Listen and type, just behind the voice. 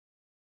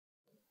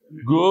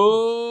Good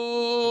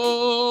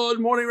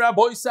morning,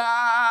 Rabbi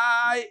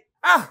Sai.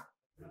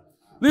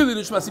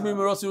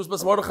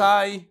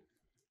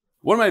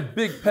 One of my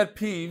big pet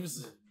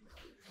peeves,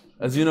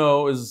 as you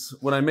know, is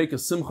when I make a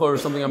simcha or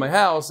something at my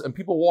house and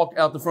people walk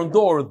out the front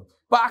door with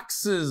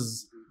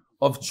boxes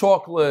of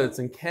chocolates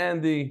and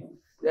candy.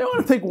 They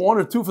want to take one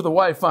or two for the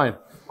wife, fine.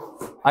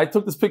 I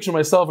took this picture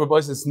myself,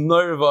 Rabbi says, it's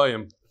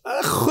nervayim.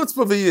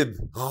 Chutzpah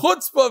v'yid.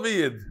 Chutzpah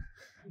v'yid.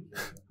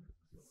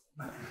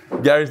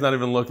 Gary's not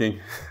even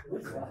looking.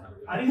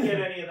 I didn't get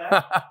any of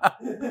that.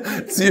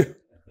 It's you.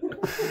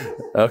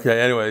 Okay,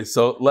 anyway,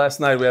 so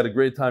last night we had a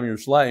great time in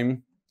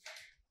Yerushalayim,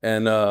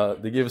 and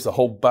they gave us a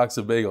whole box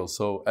of bagels.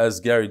 So as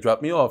Gary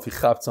dropped me off, he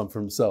chapped some for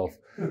himself.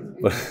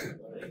 But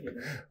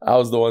I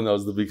was the one that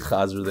was the big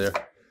chazer there.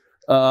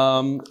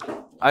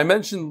 I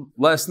mentioned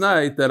last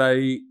night that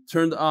I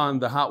turned on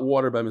the hot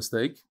water by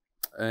mistake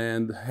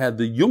and had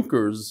the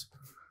Junkers,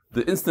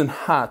 the instant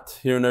hot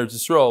here in Eretz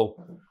Yisrael.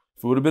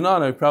 If it would have been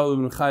on, I probably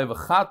would have been chayav a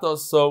chatos.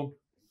 So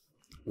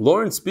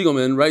Lauren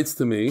Spiegelman writes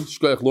to me,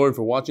 shkoyach Lauren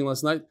for watching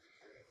last night,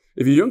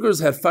 if your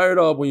Junkers had fired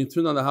up when you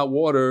turned on the hot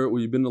water, would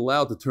you have been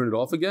allowed to turn it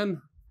off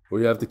again?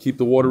 Or you have to keep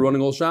the water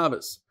running all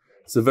Shabbos?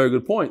 It's a very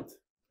good point.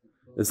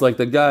 It's like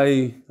the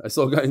guy, I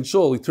saw a guy in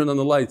Shul, he turned on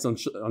the lights on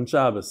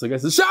Shabbos. The guy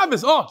says,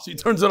 Shabbos! Oh, she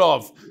turns it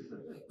off.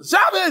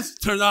 Shabbos!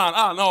 Turn on.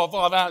 Oh, no,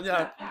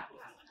 yeah.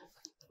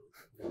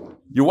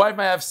 Your wife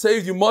may have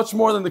saved you much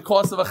more than the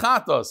cost of a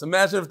chatos.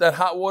 Imagine if that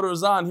hot water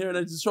is on here in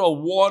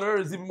Israel. Water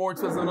is even more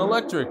expensive than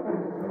electric.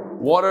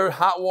 Water,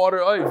 hot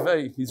water,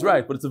 he's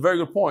right, but it's a very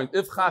good point.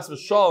 If chas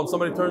v'shalom,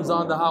 somebody turns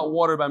on the hot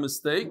water by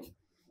mistake,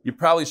 you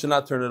probably should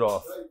not turn it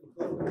off.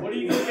 What are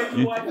you going to get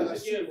your wife to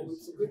give?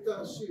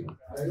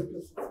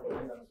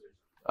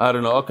 I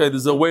don't know. Okay,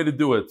 there's a way to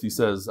do it, he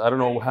says. I don't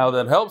know how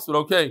that helps, but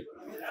okay.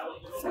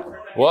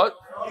 What?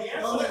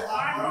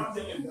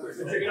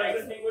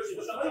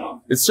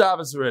 It's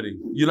Shabbos already.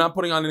 You're not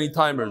putting on any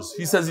timers.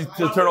 He says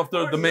to turn off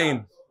the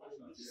main.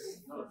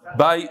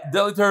 By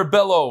Deli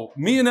Tarabello.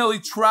 Me and Eli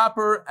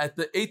Trapper at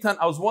the Eitan.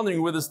 I was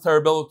wondering where this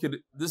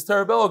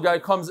Tarabello guy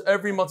comes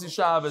every Motzi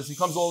Shabbos. He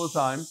comes all the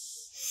time.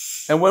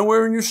 And when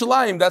we're in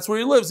Yerushalayim, that's where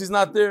he lives. He's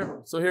not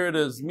there. So here it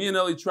is. Me and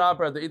Eli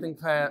Trapper at the Eitan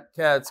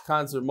Cats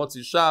concert,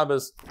 Motzi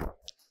Shabbos.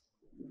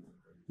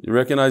 You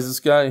recognize this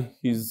guy?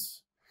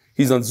 He's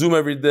on Zoom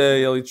every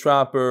day, Eli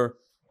Trapper,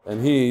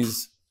 and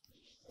he's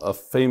a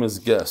famous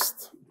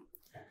guest.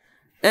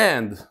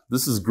 And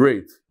this is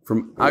great.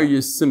 From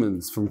Arya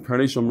Simmons, from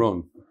Karnei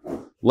Shomron.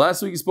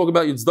 Last week he spoke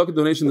about Yitzedakah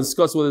donation,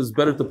 discussed whether it's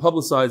better to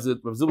publicize it.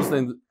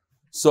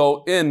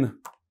 So in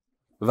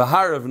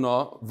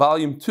Vaharevna,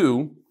 volume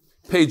 2,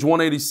 page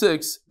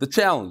 186, the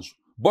challenge.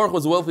 Baruch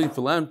was a wealthy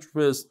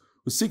philanthropist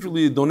who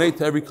secretly donated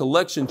to every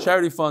collection,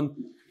 charity fund.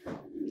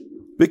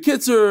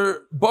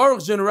 Bekitzer,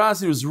 Baruch's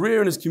generosity was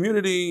rare in his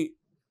community.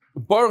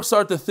 Baruch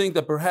started to think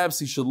that perhaps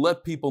he should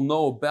let people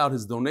know about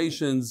his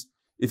donations.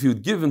 If he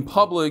would give in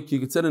public, he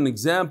could set an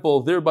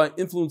example, thereby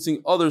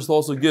influencing others to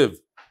also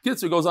give.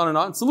 Kitzer goes on and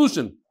on.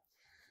 Solution.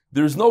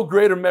 There is no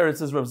greater merit,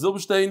 says Rav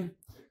Zilberstein,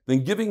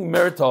 than giving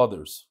merit to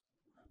others.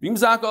 Being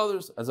zak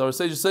others, as our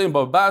sages say in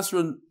Bava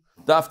Basra,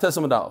 Daf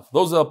Tesam Adalf.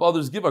 Those who help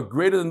others give are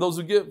greater than those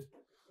who give.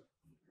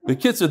 The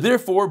Kitzer,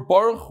 therefore,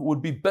 Baruch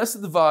would be best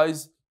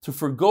advised to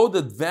forgo the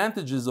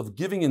advantages of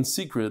giving in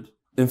secret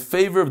in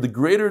favor of the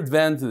greater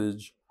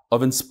advantage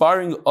of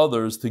inspiring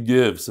others to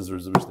give, says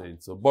Rav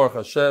Zilberstein. So Baruch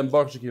Hashem,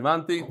 Baruch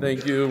Shekivanti,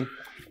 thank you.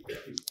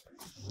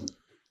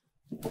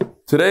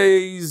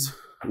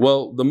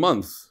 The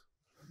month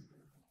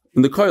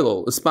in the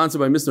Koilol is sponsored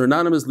by Mr.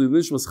 Anonymous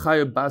Lilishmas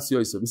Chaya Bas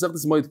Yosef.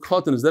 Mesechtes Moed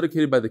Katan is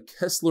dedicated by the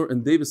Kessler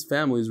and Davis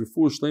families.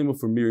 Refuah Shleima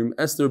for Miriam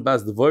Esther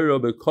Bas Devorah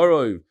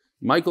Bekorov,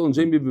 Michael and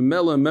Jamie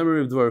Bimela in memory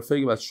of Dvar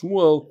Fegi Bas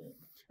Shmuel,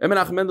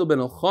 Emenach Mendel Ben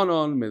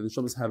Elchanan. May the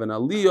Shabbos have an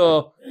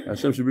Aliyah.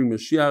 Hashem should bring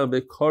Mashiach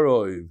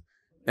Bekorov.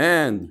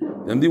 And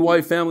the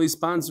MDY family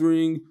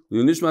sponsoring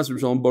Lilishmas Reb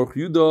Shalom Baruch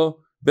Yudah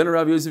Ben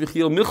Rav Yosef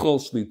Yechiel Michal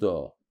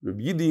Shlita Reb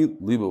Yidi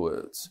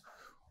Leibowitz.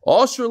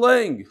 Osher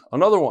Lang,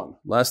 another one.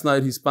 Last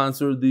night he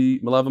sponsored the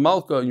Melava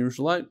Malka in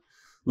Yerushalayim.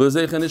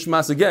 L'zeichen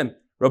Ishmas again.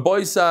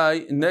 Rabbi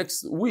Isai,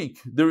 next week,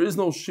 there is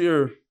no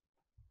shir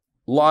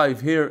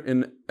live here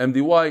in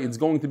MDY. It's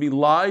going to be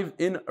live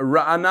in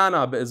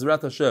Ra'anana,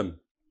 Be'ezrat Hashem.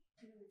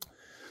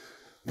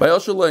 By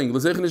Osher Lang,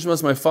 L'zeichen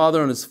Ishmas, my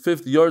father on his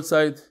 5th yard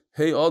site,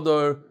 Hey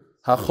Adar,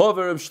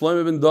 Hachover of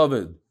Shlomo ben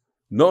David,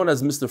 known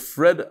as Mr.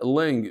 Fred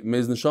Lang, may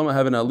his neshama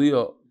have an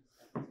aliyah.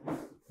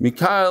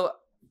 Mikhail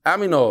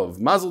Aminov,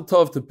 Mazel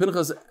Tov to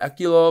Pinchas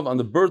Akilov on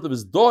the birth of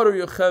his daughter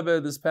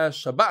Yocheved this past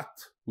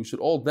Shabbat. We should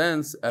all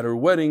dance at her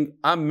wedding.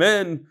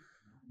 Amen.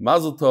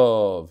 Mazel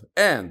Tov.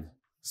 And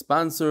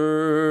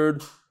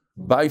sponsored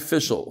by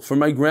Fischel for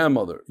my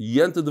grandmother,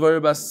 Yenta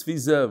Dvar Bas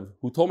Tzvi,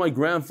 who told my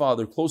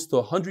grandfather close to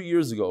 100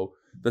 years ago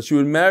that she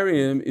would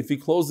marry him if he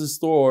closed his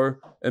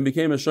store and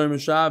became a Shomer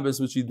Shabbos,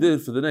 which he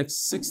did for the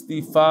next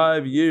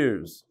 65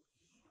 years.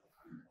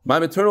 My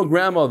maternal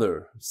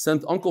grandmother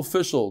sent Uncle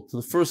Fischel to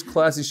the first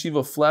class yeshiva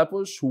of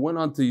Flatbush, who went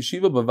on to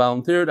yeshiva but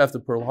volunteered after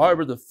Pearl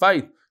Harbor to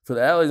fight for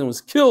the Allies and was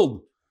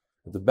killed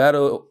at the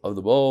battle of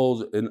the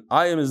bowls, and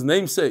I am his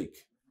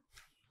namesake.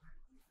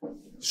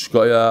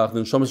 Shkoyach,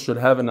 the Neshamas should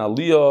have an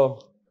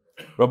aliyah.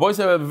 Rabbi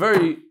said I have a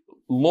very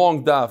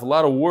long daf, a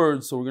lot of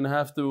words, so we're going to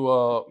have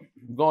to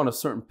go on a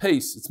certain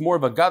pace. It's more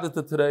of a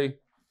gadata today.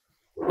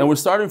 And we're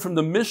starting from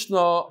the Mishnah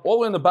all the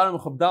way in the bottom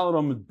of Chabdal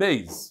Amud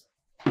Beis.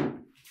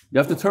 You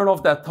have to turn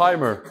off that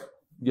timer,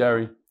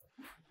 Gary.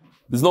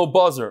 There's no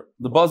buzzer.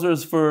 The buzzer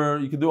is for,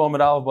 you can do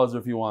Amud Aleph buzzer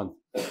if you want.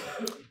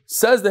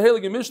 Says the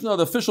Heilige Mishnah,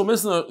 the official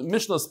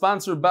Mishnah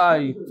sponsored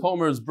by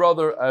Tomer's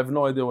brother. I have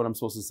no idea what I'm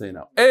supposed to say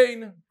now.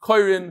 Ein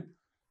Koirin.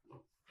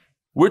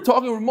 We're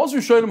talking, most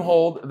Rishonim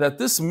hold that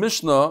this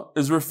Mishnah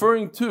is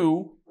referring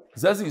to,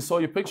 Zezi, you saw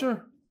your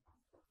picture?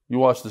 You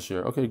watched this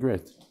year. Okay,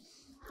 great.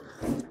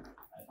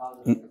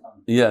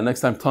 Yeah, next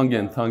time, tongue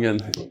in.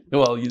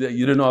 Well, you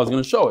didn't know I was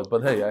going to show it,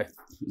 but hey,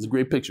 it's a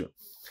great picture.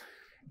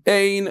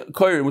 Ein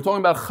Koirin. We're talking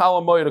about Chal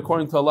HaMoed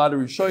according to a lot of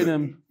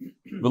Rishonim.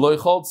 V'loi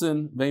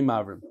Cholzin, Vein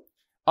Mavrim.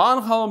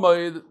 On Chal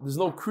HaMoed, there's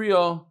no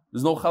Kriya,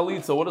 there's no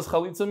Chalitza. What does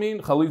Chalitza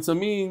mean? Chalitza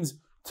means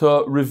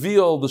to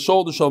reveal the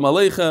shoulder, Shalom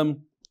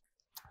Aleichem,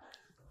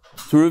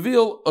 to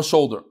reveal a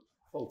shoulder.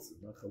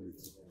 Cholzin, not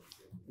chalitza.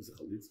 Is it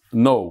chalitza?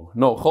 No,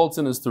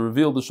 Cholzin is to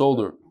reveal the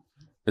shoulder.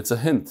 It's a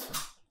hint,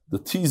 the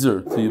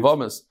teaser to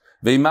Yivamis.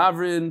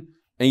 Veimavrin,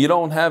 and you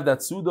don't have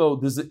that pseudo.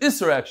 There's an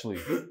Isser actually.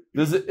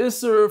 There's an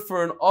Isser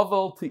for an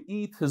Avel to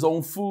eat his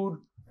own food,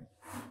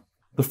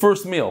 the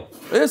first meal.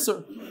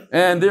 Isser.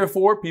 And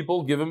therefore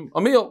people give him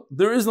a meal.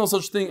 There is no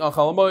such thing.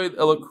 Achal HaMoed,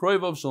 Ela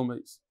Kroivav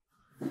Shalmeis.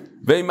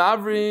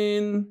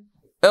 Veimavrin,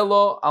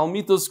 Ela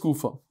Almitas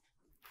Kufa.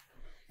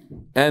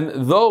 And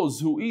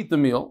those who eat the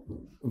meal,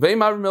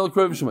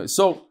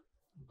 so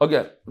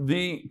again,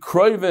 the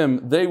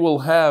Kroivim, they will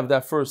have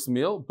that first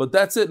meal, but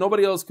that's it.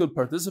 Nobody else could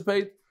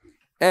participate.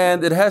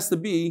 And it has to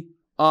be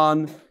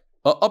on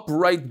an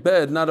upright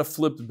bed, not a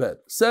flipped bed.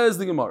 Says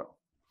the Gemara.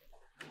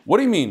 What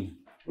do you mean?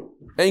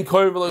 Even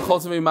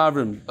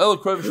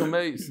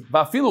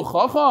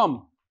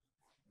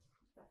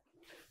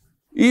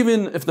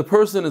if the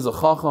person is a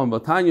Chacham,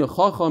 Vatanya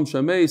Chacham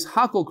Shameis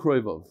Hakol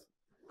Kroivav.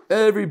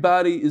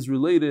 Everybody is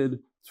related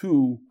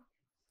to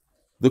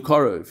the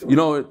Karev. You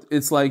know,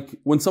 it's like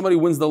when somebody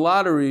wins the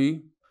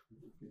lottery,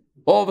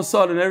 all of a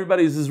sudden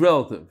everybody is his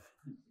relative.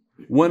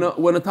 When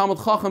a Talmud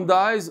Chacham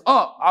dies,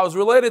 I was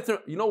related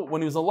to, you know,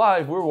 when he was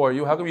alive, where were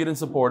you? How come you didn't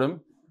support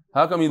him?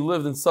 How come he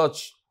lived in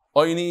such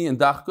oini and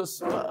dachkus?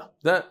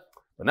 But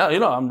now, you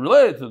know, I'm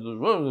related to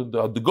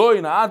the Goy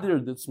and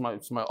Adir, it's my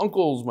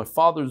uncles, my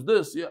father's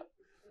this, yeah.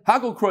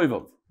 Hakol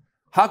Kroivav.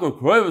 Hakol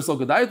Kroivav so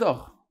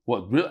Gedaitach.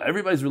 What,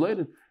 everybody's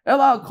related?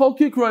 Ela kol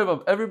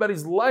kikroivav.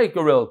 Everybody's like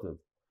a relative.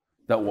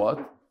 That what?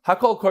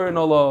 Hakol korin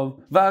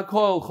olav,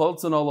 v'hakol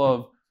choltzin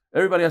olav.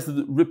 Everybody has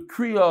to rip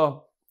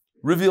kriya,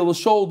 reveal the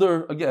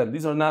shoulder. Again,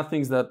 these are not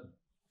things that,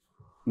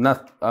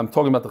 I'm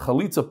talking about the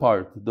chalitza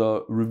part,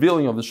 the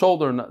revealing of the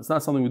shoulder. It's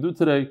not something we do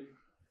today.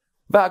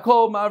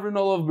 V'hakol mavrin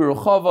olav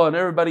b'ruchava, and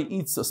everybody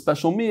eats a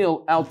special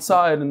meal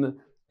outside in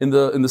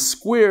the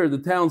square, the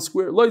town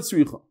square. Lo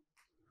yitzricha.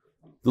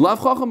 The lav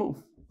chachamu.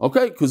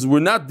 Okay, because we're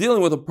not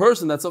dealing with a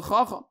person that's a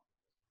chacham.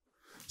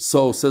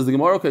 So says the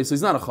Gemara, okay, so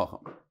he's not a chacham.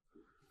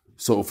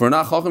 So for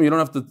not chacham, you don't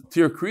have to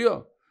tear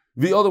kriya.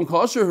 The adam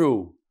kosher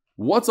who?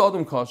 What's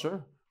adam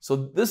kosher? So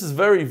this is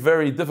very,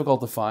 very difficult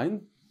to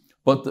find.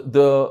 But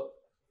the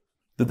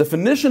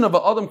definition of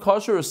an adam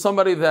kosher is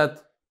somebody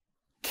that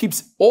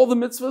keeps all the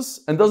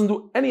mitzvahs and doesn't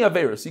do any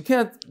averis. You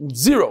can't,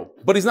 zero.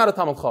 But he's not a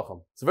Talmud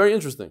Chacham. It's very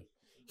interesting.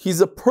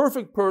 He's a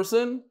perfect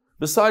person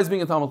besides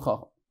being a Talmud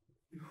Chacham.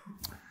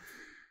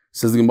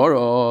 Says the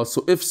Gemara,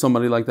 so if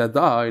somebody like that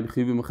died,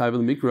 you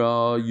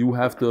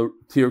have to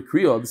tear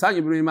kriya.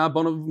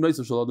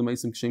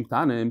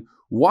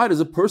 Why does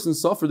a person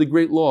suffer the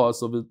great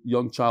loss of a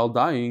young child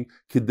dying?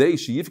 Very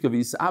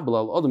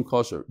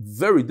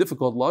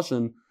difficult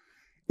lashon.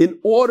 In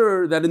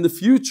order that in the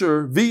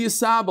future,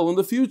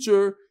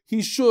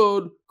 he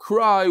should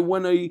cry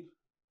when a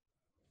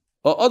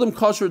Adam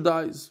Kosher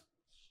dies.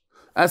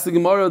 Ask the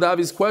Gemara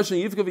Davi's question.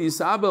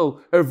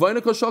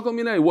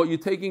 What, you're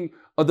taking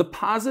a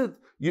deposit?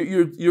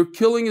 You're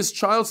killing his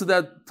child so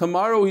that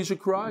tomorrow he should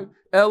cry?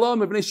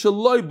 It's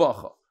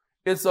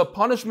a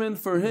punishment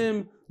for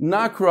him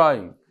not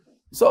crying.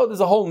 So there's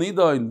a whole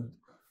nida in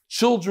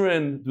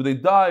children. Do they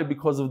die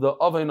because of the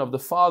oven of the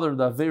father,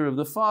 the aver of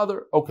the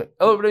father? Okay.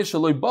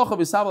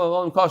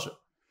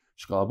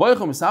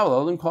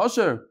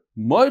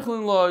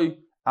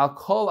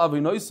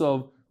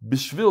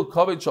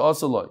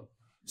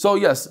 So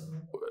yes,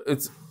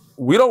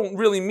 we don't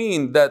really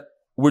mean that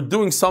we're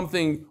doing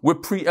something, we're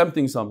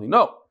preempting something.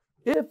 No.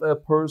 If a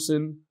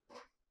person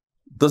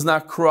does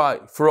not cry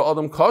for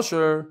Adam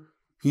Kosher,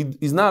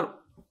 he's not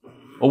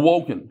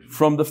awoken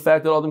from the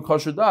fact that Adam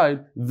Kosher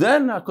died,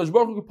 then HaKadosh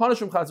Baruch Hu can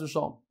punish him Chas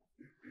v'Shalom.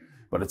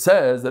 But it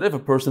says that if a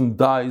person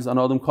dies on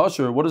Adam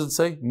Kosher, what does it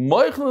say?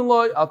 What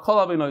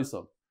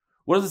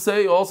does it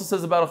say? It also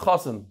says about a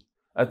chasen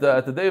at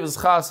the day of his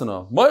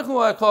chasana.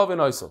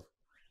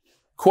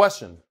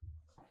 Question.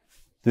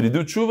 Did he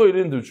do tshuva or he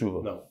didn't do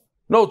tshuva? No.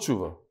 No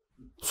tshuva.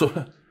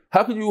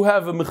 How could you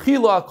have a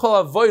mechila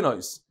kol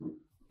avonos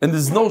and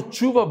there's no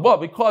tshuva?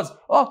 But because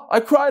I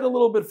cried a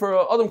little bit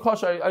for Adam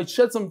Kasher, I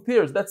shed some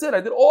tears. That's it.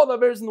 I did all the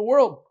averos in the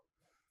world.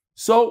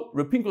 So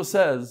Reb Pinko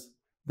says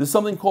there's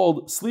something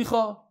called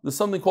slicha, there's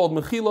something called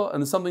mechila,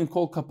 and there's something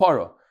called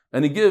kapara.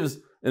 And he gives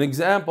an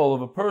example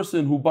of a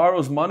person who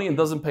borrows money and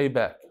doesn't pay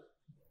back.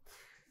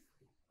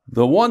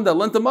 The one that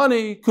lent the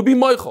money could be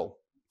Michael.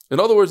 In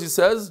other words, he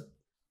says,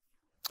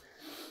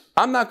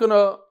 I'm not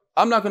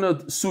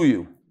gonna sue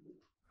you.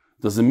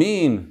 Does it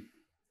mean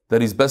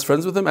that he's best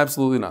friends with him?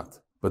 Absolutely not.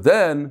 But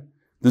then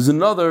there's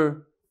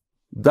another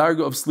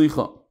darga of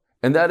slicha,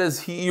 and that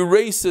is he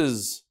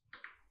erases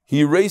the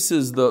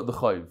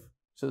chayiv. He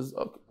says,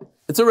 okay,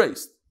 it's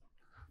erased.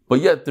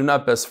 But yet they're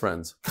not best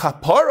friends.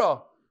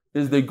 Kapara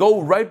is they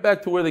go right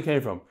back to where they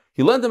came from.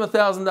 He lent him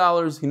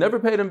 $1,000, he never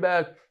paid him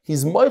back.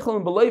 He's Michael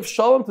and Belev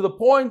Shalom to the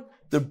point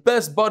they're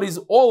best buddies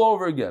all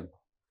over again.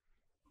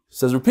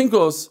 Says Reb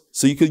Pinkos,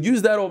 so you could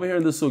use that over here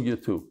in the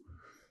sugya too.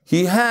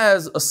 He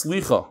has a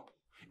slicha.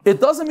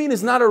 It doesn't mean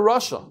he's not a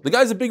Rasha. The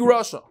guy's a big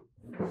Rasha.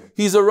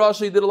 He's a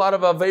Rasha, he did a lot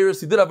of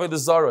Averis, he did Avodah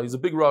Zara, he's a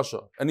big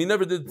Rasha. And he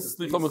never did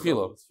Slicha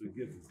Mechila.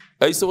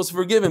 Esav was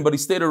forgiven, but he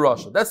stayed a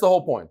Rasha. That's the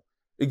whole point.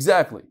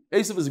 Exactly.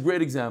 Esav is a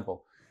great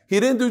example. He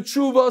didn't do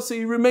tshuva, so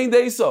he remained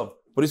Esav,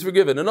 but he's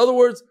forgiven. In other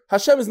words,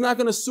 Hashem is not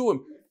going to sue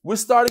him. We're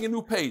starting a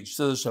new page,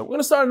 says Hashem. We're going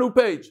to start a new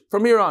page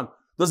from here on.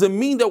 Does it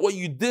mean that what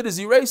you did is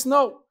erased?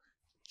 No.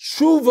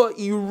 Tshuva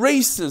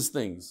erases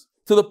things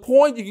to the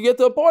point you can get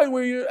to a point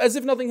where you're as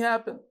if nothing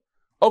happened.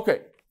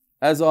 Okay,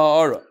 as a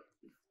ha'ara.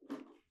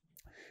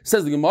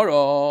 Says the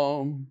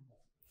Gemara,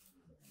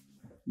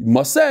 you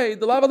must say,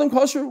 the Lav Adam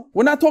Kosher.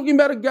 We're not talking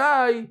about a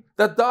guy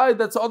that died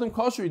that's Adam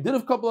Kosher. He did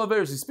a couple of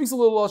errors. He speaks a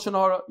little Lashon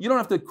Hara. You don't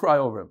have to cry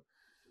over him.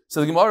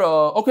 Says the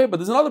Gemara, okay, but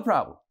there's another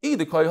problem.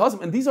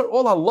 And these are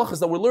all halachas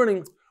that we're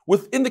learning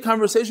within the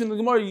conversation of the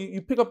Gemara.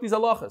 You pick up these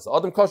halachas.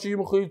 Adam Kosher, you're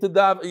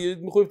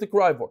mechuyev to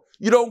cry for.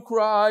 You don't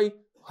cry,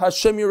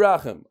 Hashem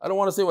Yirachem. I don't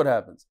want to say what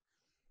happens.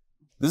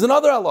 There's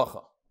another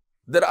halacha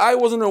that I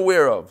wasn't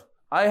aware of.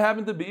 I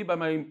happened to be by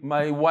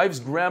my wife's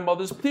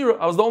grandmother's ptira.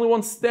 I was the only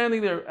one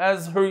standing there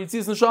as her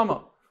Yitzis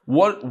Neshama.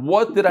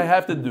 What did I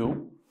have to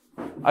do?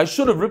 I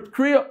should have ripped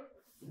Kriya.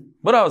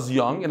 But I was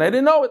young and I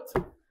didn't know it.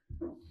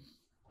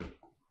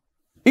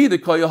 If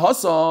you're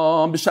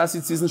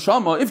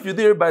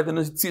there by the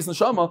Yitzis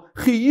Neshama,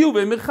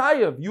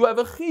 you have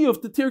a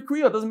chiyuv to tear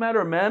Kriya. It doesn't matter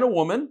a man or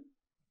woman.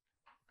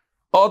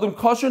 Adam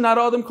kosher, not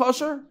Adam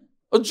kosher.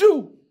 A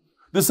Jew.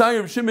 The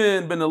Sayyid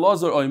Shimon ben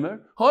Elazar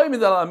Omer, I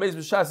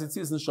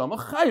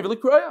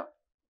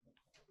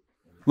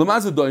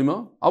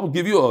will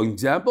give you an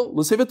example.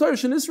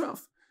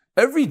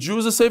 Every Jew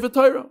is a Sefer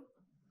Torah.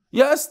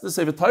 Yes, the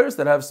Sefer Torahs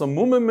that have some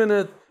mumim in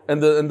it,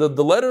 and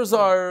the letters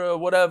are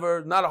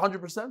whatever, not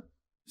 100%.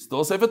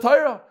 Still a Sefer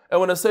Torah. And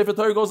when a Sefer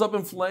Torah goes up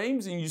in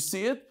flames and you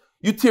see it,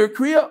 you tear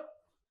Kriya.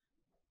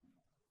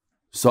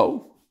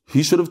 So,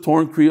 he should have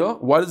torn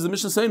Kriya. Why does the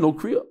Mishnah say no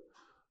Kriya?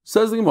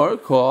 Says the Gemara,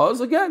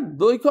 because again,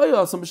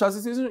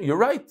 you're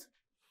right.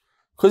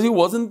 Because he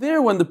wasn't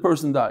there when the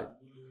person died.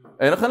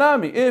 And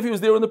if he was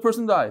there when the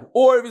person died,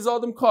 or if he's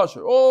Adam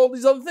Kosher, all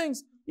these other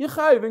things,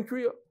 Yechayiv in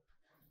Kriya.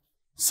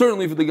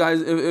 Certainly for the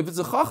guys, if it's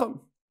a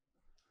Chacham.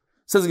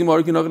 Says the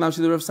Gemara, Rav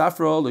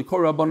Safra,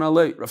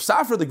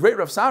 the great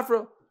Rav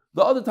Safra,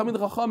 the other Talmid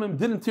Chachamim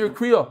didn't tear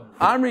Kriya.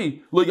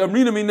 Amri, lo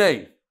yamrina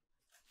minei.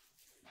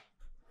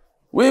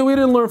 We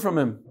didn't learn from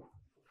him.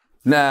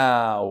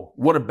 Now,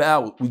 what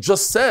about, we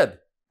just said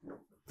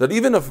that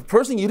even if a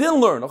person you didn't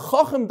learn, a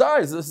Chacham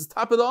dies, this is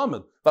top of the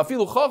Amid.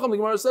 Vafilu Chacham, the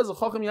Gemara says, a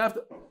Chacham you have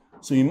to.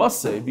 So you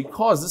must say,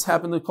 because this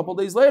happened a couple of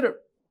days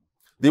later.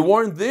 They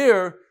weren't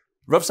there,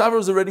 Rav Safra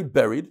was already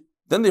buried,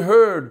 then they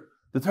heard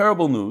the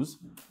terrible news,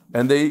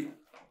 and they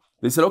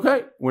said,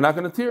 okay, we're not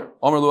going to tear.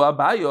 Amar lu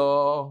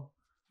Abayo,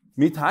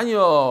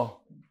 Mitanya,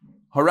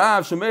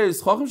 Harav,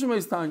 Shemeis, Chacham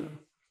Shemeis Tanya.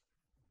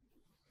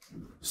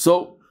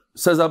 So,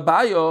 says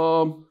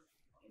Abayo,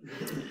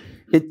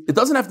 it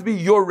doesn't have to be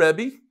your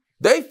Rebbe.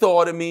 They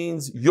thought it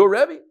means your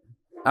Rebbe,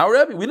 our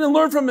Rebbe. We didn't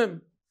learn from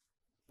him.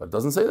 But it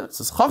doesn't say that. It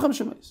says Chacham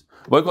Shemeis.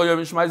 But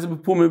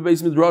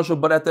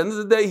at the end of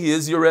the day, he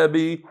is your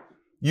Rebbe.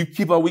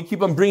 We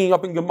keep on bringing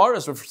up in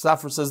Gemaras. Rav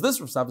Safra says this,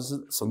 Rav Safra says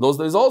this. So in those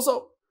days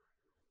also,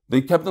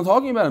 they kept on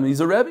talking about him. He's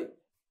a Rebbe.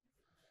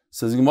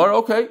 Says Gemara,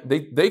 okay,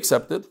 they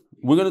accepted.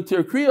 We're going to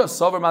tear Kriya,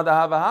 Savar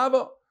Madahava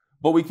Hava.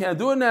 But we can't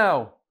do it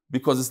now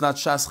because it's not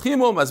Shas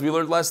Chimum, as we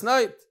learned last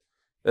night.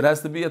 It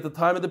has to be at the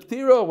time of the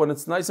Ptira, when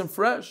it's nice and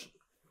fresh.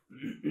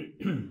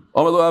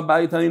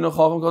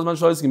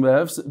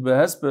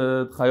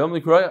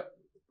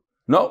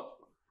 No,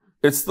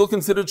 it's still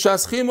considered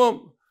Shas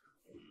Chimum.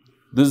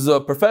 There's a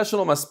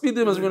professional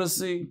Maspidim, as we're going to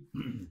see,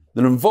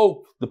 that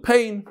invoke the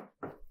pain.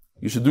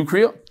 You should do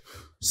Kriya.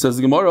 Says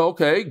the Gemara,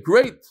 okay,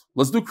 great.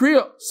 Let's do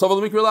Kriya.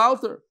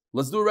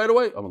 Let's do it right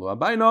away.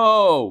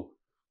 No.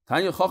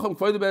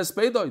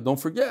 Don't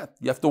forget.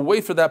 You have to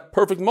wait for that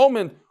perfect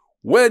moment.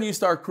 When you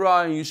start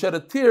crying, you shed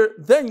a tear,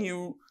 then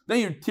you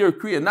tear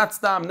Kriya. Not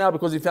Stam now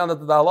because you found out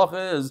that the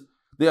halacha is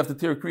they have to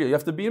tear Kriya. You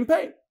have to be in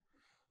pain.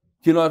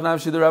 Rav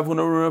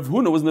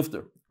Huna was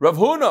nifter. Rav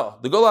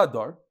Huna, the Golad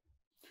Dar,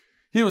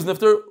 he was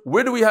nifter.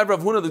 Where do we have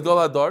Rav Huna, the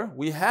Golad Dar?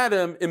 We had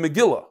him in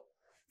Megillah.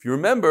 If you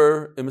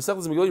remember, in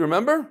Masechtas Megillah, you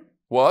remember?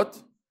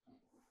 What?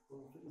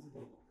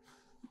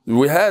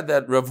 We had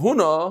that Rav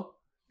Huna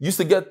used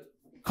to get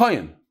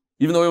Kayan.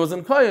 Even though he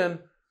wasn't Kayan,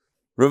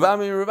 Rav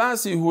Ami and Rav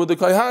Asi, who were the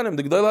Kayhanim,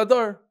 the Gedolei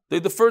Hadar, they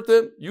deferred to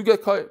him, you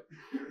get Kayan.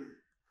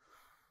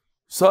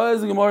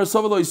 Says the Gemara,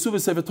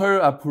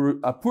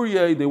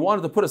 they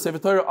wanted to put a Sefer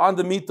Torah on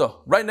the Mita,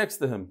 right next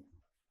to him.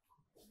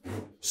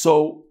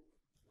 So,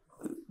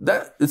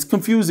 that it's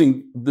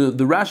confusing. The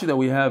Rashi that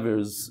we have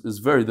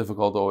is very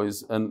difficult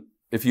always. And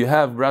if you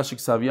have Rashi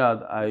Ksav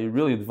Yad, I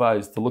really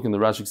advise to look in the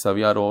Rashi Ksav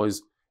Yad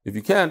always, if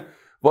you can.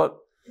 But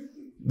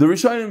the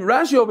Rishonim,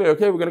 Rashi over here,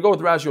 okay, we're going to go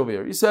with Rashi over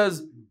here. He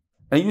says,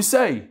 and you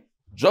say,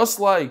 just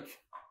like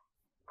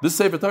this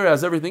Sefer Torah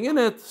has everything in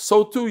it,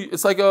 so too,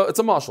 it's a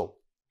mashal.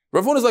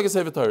 Rav Huna is like a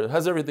Sefer Torah, it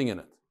has everything in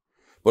it.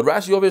 But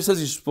Rashi over here says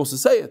you're supposed to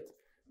say it.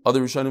 Other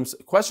Rishonim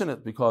question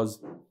it because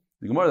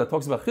the Gemara that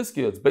talks about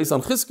Chizkiah, it's based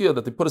on Chizkiah,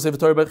 that they put a Sefer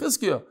Torah by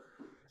Chizkiah.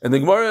 And the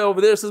Gemara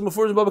over there says,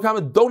 Baba Kama,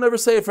 don't ever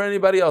say it for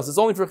anybody else, it's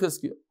only for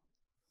Chizkiah.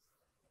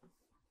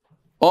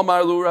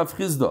 Omar Lu Rav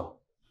Chizda.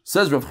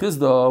 Says Rav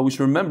Chizda, we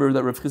should remember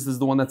that Rav Chizda is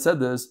the one that said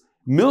this.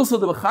 Milsa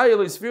de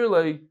B'chayele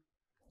Sfirle.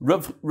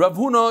 Rav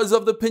Huna is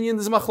of the opinion,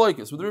 this is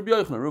Machlaikis, with Rabbi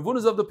Yochanan. Rav Huna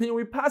is of the opinion,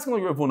 we pass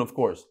like Rav Huna, of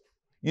course.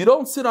 You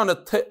don't sit on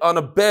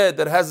a bed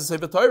that has a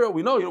Sefer Torah.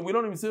 We know, we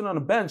don't even sit on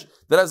a bench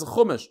that has a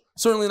Chumash.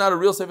 Certainly not a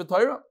real Sefer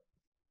Torah.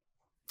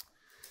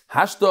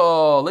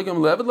 Hashta Legam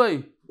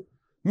Levedle.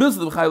 Milsa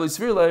de B'chayele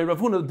Sfirle. Rav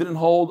Huna didn't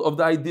hold of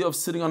the idea of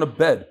sitting on a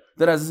bed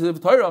that has a Sefer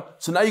Torah.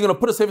 So now you're going to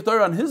put a Sefer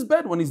Torah on his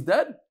bed when he's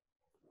dead?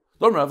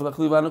 I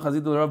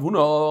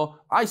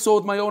saw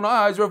with my own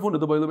eyes, Rav Huna,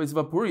 the boy of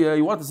Apuria,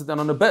 he wanted to sit down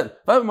on a bed.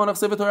 There's a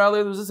Sefer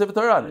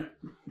Torah on it.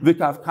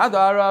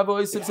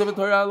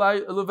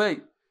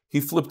 He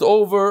flipped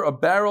over a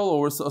barrel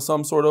or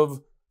some sort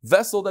of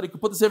vessel that he could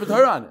put the Sefer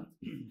Torah on it.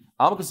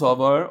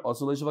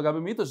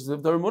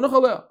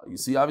 You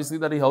see, obviously,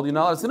 that he held you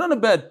not to sit on a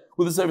bed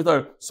with a Sefer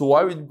Torah. So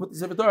why would you put the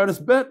Sefer Torah on his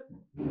bed?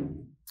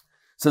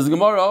 Says the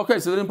Gemara, okay,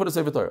 so they didn't put a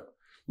Sefer Torah.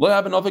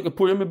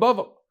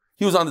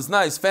 He was on this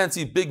nice,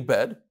 fancy, big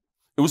bed.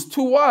 It was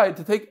too wide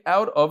to take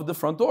out of the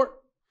front door.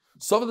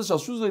 So they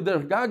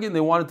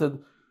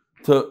wanted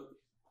to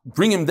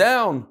bring him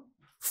down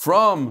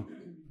from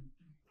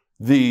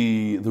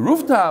the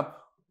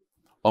rooftop.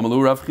 I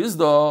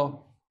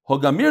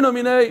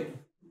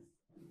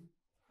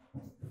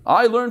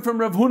learned from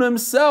Rav Huna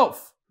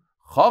himself.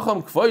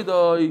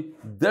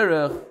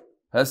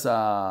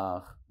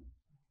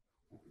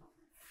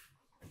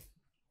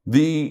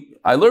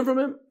 I learned from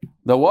him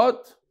that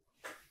what?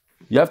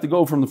 You have to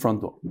go from the front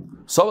door.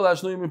 So they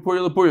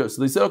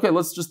said, okay,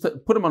 let's just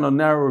put him on a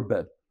narrower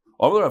bed.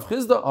 I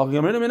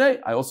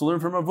also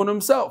learned from Rav Huna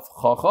himself.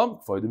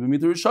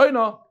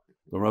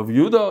 Rav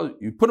Yehuda,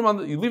 you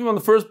leave him on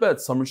the first bed.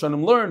 Some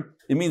Rishonim learn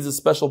it means a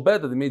special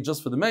bed that they made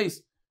just for the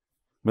mace.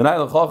 How do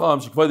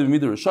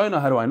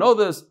I know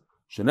this?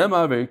 Says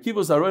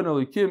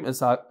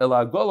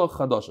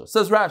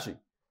Rashi,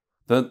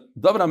 that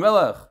David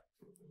HaMelech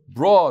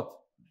brought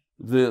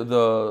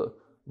the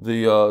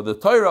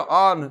Torah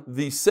on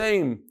the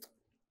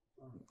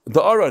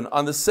Aron,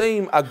 on the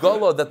same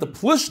Agala that the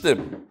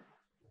Plishtim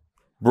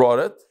brought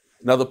it.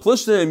 Now the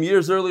Plishtim,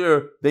 years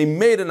earlier, they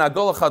made an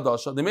Agala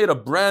Chadasha, they made a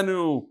brand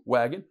new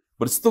wagon,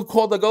 but it's still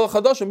called Agala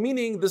Chadasha,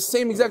 meaning the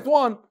same exact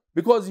one,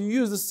 because you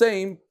use the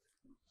same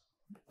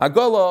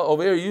Agala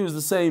over here, you use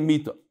the same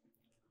Mita.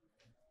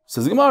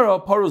 Says Gemara,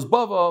 Parus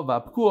Bava,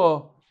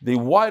 Vapkua, they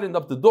widened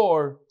up the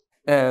door,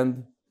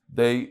 and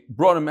they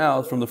brought him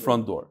out from the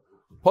front door.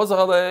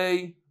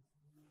 Pozalei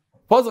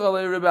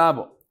Rebbe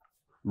Abba.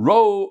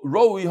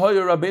 Roi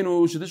Hoyer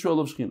Rabbeinu Shedishra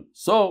Olav Shechina.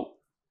 So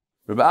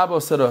Rebbe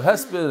Abba said a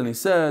hesped, and he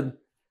said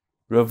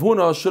Rav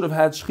Huna should have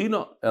had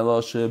Shechina.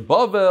 Ela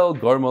Bavel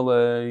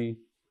Garmalei.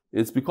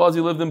 It's because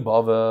he lived in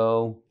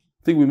Bavel.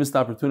 I think we missed the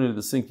opportunity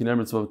to sing Kinei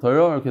Mitzvah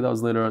Torah. Okay, that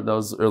was later. That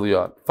was early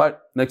on. Fine,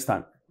 next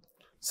time,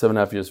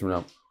 7.5 years from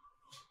now.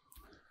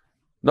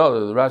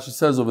 No, the Rashi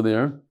says over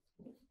there.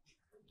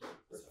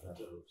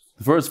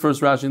 The first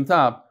Rashi in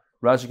top.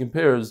 Rashi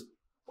compares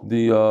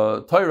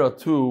the Torah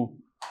to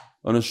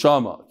an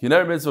Neshama.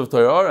 Kinei Mitzvah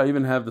Torah. I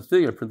even have the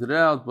thing. I printed it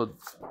out, but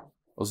I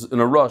was in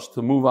a rush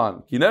to move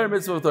on. Kinei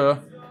Mitzvah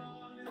Torah.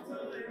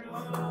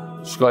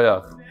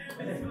 Shkoyach.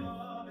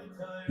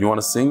 You want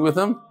to sing with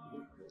him?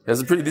 He has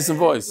a pretty decent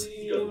voice.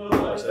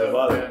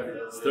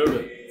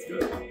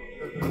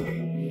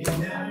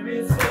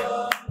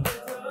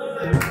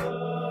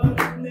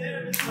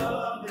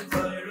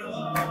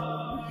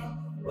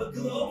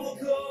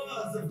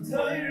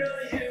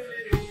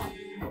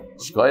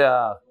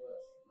 Shkoyach.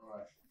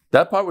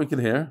 That part we can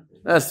hear.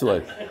 That's too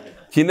late.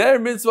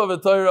 Kiner mitzvah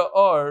v'Torah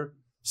are,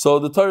 so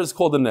the Torah is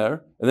called a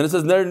ner, and then it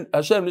says ner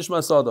Hashem nishma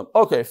sadam.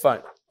 Okay,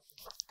 fine.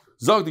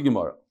 Zog the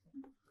Gemara.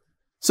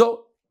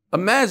 So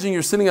imagine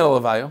you're sitting at a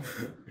levaya.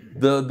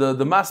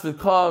 The masbid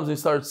comes and he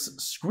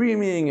starts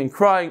screaming and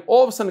crying.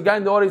 All of a sudden, the guy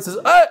in the audience says,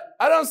 "Hey,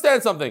 I don't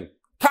understand something.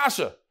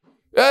 Kasha."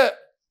 Yeah,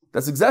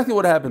 that's exactly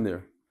what happened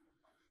there.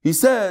 He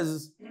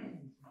says,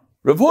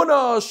 Rav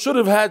Huna should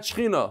have had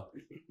Shechina.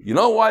 You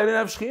know why he didn't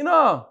have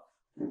Shechina?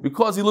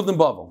 Because he lived in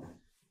Bavel.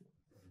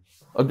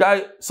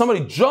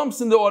 Somebody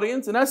jumps in the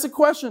audience and asks a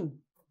question.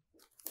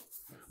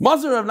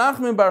 Mazir Rav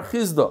Nachman bar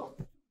Chizda.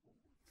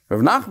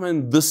 Rav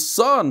Nachman, the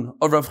son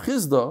of Rav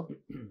Chizda,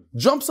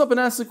 jumps up and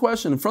asks a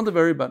question in front of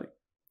everybody.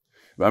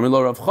 Rav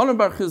Chanan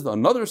bar Chizda,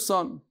 another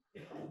son.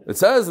 It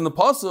says in the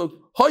pasuk,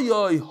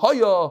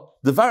 Haya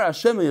devar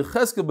Hashem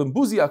Yecheskel ben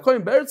Buzi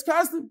Akoyim be'eretz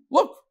Kasdim.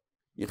 Look,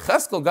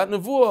 Yecheskel got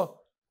nevuah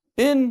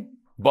in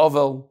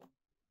Bavel,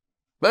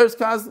 be'eretz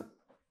Kasdim.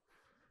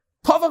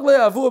 Tavach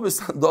le'avua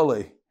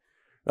b'sandole.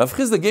 Rav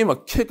Chizda gave him a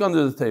kick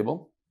under the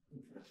table.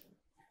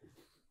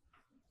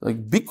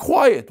 Like, be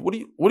quiet. What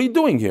are you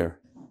doing here?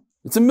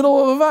 It's in the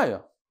middle of a vaya.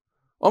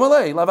 Why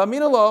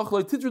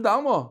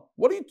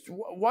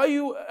are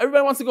you,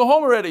 everybody wants to go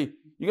home already.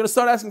 You're going to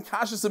start asking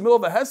kashas in the middle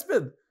of a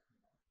hesped?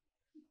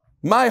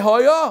 My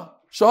hoya,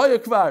 shahaya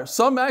kvar.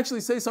 Some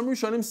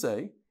Rishonim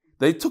say,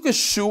 they took a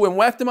shoe and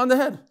whacked him on the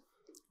head.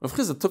 Rav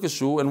Chizda took a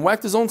shoe and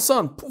whacked his own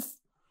son. Poof.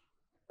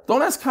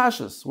 Don't ask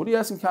kashas. What are you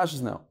asking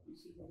kashas now?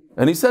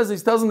 And he tells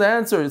him the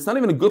answer. It's not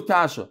even a good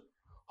kasha.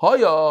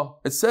 Hoya,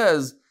 it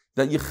says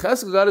that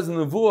Yecheskel got his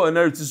nevuah in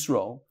Eretz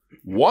Yisrael.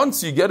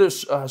 Once you get a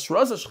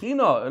Hashras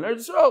Shechina in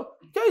Eretz Yisrael,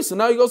 okay, so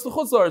now he goes to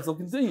Chutz La'aretz, he'll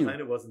continue.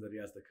 Kind of wasn't that he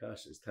asked the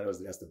kasha, it's kind of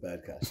he asked a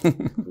bad kasha.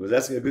 If he was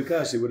asking a good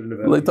kasha, he wouldn't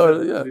have asked.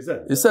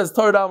 It says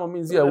Torah Dama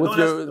means, yeah, with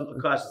your...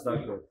 Kasha is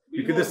not good.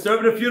 You could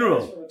disturb at a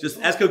funeral. Just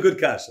ask a good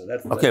kasha.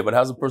 That's okay, but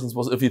how's a person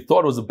supposed to... If he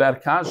thought it was a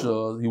bad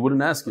kasha, he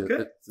wouldn't ask it.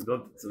 Okay. He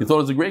thought it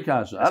was a great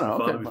kasha. I don't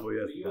know. Okay.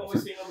 You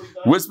always say nobody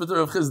dies? Whisper to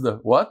Rav Chizda.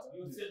 What?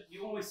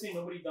 You always say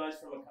nobody dies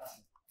from a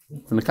kasha.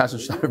 From the kasha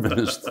shtar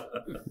finished.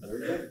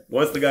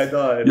 Once the guy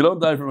died. You don't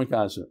die from a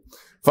kasha.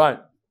 Fine.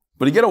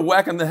 But you get a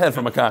whack on the head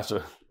from a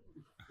kasha.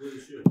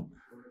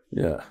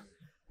 Yeah.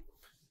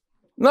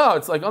 No,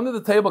 it's like under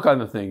the table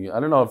kind of thing. I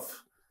don't know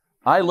if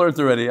I learned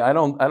already. I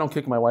don't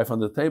kick my wife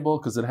under the table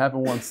because it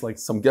happened once. Like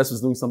some guest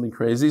was doing something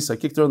crazy, so I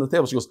kicked her on the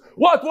table. She goes,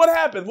 "What? What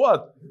happened?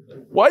 What?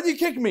 Why did you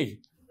kick me?"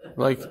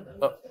 Like,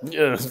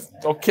 yeah,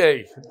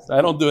 okay,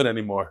 I don't do it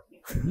anymore.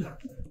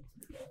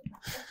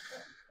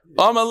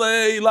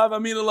 Amalei lav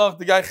aminalach.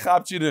 The guy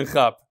chapped you didn't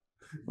chap.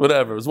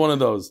 Whatever. It was one of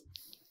those.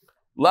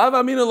 Lav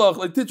aminalach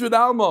like titrid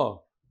alma.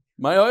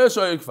 My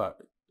oyashoyikfar.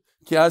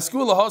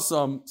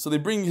 So they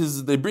bring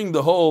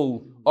the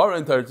whole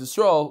entire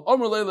Yisrael.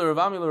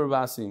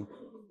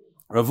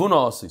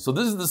 So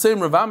this is the same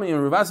Ravami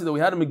and Ravasi that we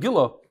had in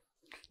Megillah,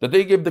 that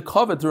they gave the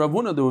covet to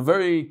Ravuna. They were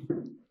very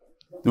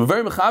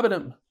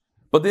mechabedim,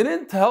 but they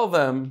didn't tell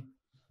them.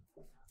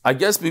 I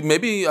guess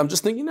maybe I'm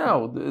just thinking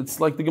now. It's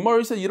like the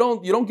Gemara said, you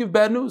don't give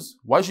bad news.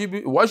 Why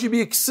should you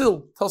be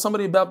exil? Tell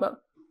somebody about bad.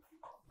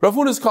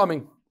 Ravuna is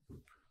coming.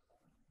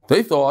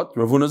 They thought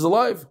Ravuna is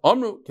alive.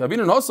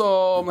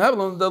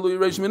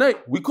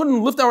 We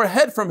couldn't lift our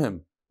head from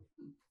him.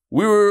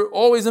 We were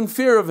always in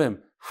fear of him.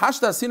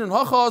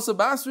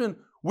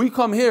 We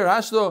come here. We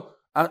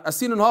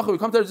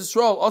come to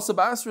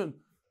Yisrael.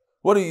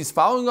 What? He's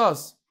following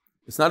us.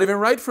 It's not even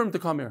right for him to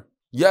come here.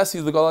 Yes,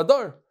 he's the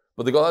Galadar,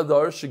 but the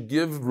Galadar should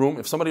give room.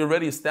 If somebody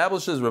already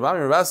establishes Ravami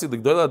Ravasi, the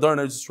Galadar in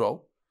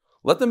Yisrael,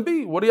 let them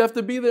be. What do you have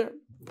to be there?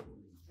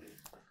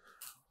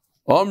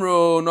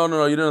 Amru,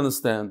 no, you didn't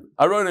understand.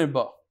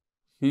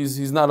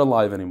 He's not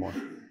alive anymore.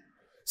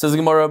 Says the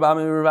Gemara,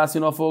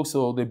 folks.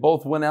 So they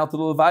both went out to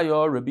the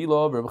Levaya. Rabbi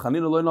Lov, Rabbi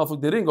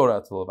Chanina, they didn't go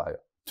out to the Levaya.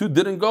 Two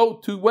didn't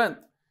go, two went.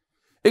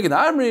 Only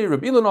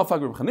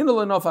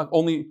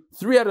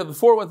 3 out of the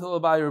 4 went to the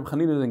Levaya. Rabbi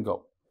Chanina didn't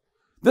go.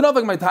 Then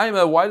my time.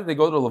 Why did they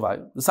go to the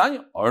Levaya? The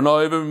Sanya. What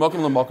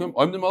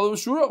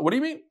do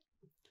you mean?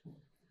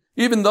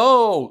 Even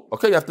though,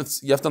 okay, you have to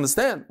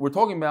understand. We're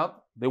talking about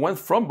they went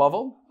from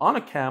Bavel on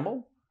a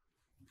camel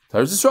to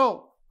Eretz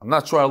Yisrael. I'm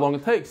not sure how long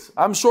it takes.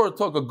 I'm sure it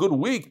took a good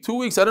week, 2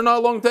 weeks. I don't know how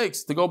long it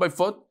takes to go by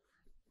foot.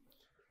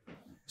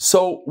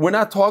 So we're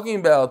not talking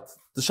about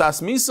the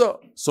Shas Misa.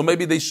 So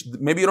maybe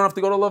you don't have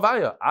to go to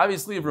Levaya.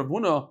 Obviously, if Rav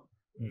Huna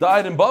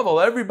died in Bavel,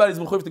 everybody's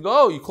mechuyev to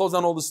go. You close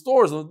down all the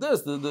stores and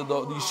this. The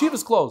yeshiva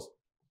is closed.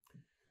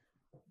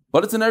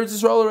 But it's in Eretz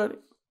Yisrael already.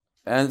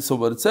 And so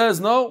what it says,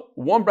 no.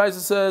 One brisa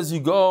says you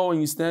go and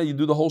you stand, you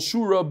do the whole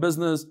shura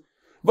business.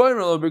 You say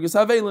all the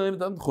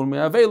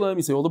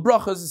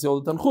brachas, you say all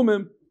the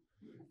tanchumim.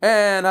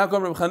 And how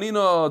come Reb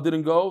Chanina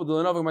didn't go? The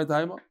other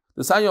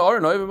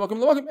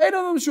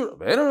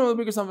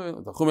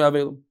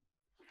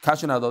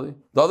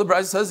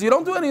brisa says you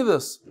don't do any of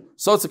this.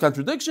 So it's a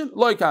contradiction.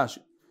 Another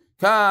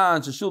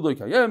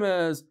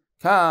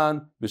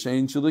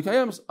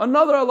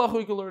halacha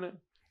we can learn it.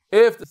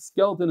 If the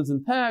skeleton is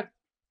intact,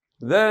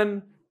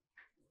 then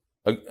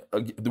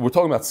we're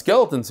talking about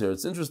skeletons here.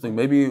 It's interesting.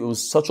 Maybe it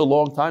was such a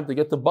long time to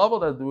get to Bavel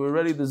that we're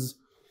already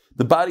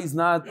the body's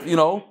not,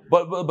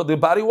 but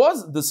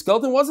the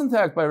skeleton was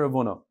intact by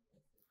Ravuna.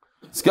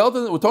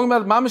 Skeleton, we're talking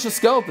about mamish a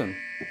skeleton.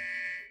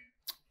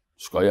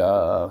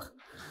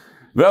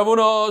 But at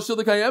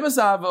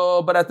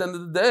the end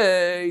of the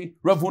day,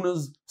 Rav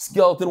Huna's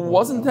skeleton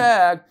was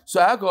intact.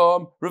 So how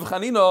come Rav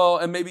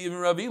Chanina and maybe even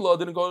Rav Ila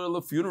didn't go to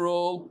the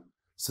funeral?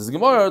 Says the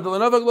Gemara,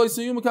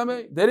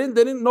 they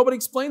didn't, nobody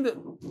explained it.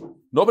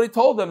 Nobody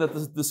told them that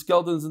the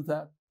skeleton is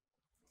intact.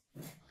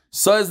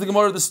 Says the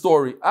Gemara the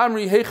story.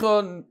 Amri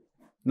Hecha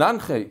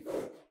Nanche.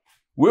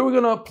 Where are we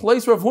going to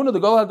place Rav Huna, the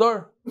Gal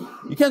Hadar?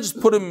 You can't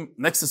just put him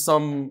next to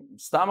some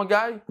Stama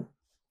guy.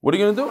 What are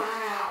you going to do?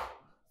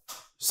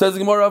 Says the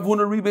Gemara, Rav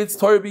Huna rebates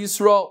Torah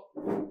b'Yisrael.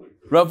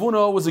 Rav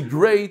Huna was a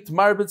great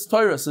Marbitz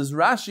Torah. Says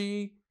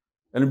Rashi,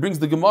 and it brings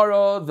the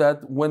Gemara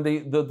that when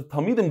the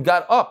Talmidim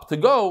got up to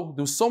go,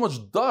 there was so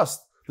much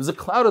dust. There's a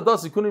cloud of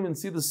dust. You couldn't even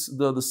see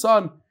the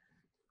sun.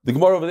 The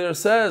Gemara over there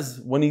says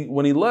when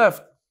he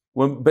left,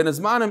 when Ben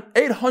Ezmanim,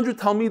 800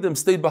 Talmidim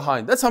stayed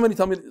behind. That's how many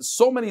Talmidim.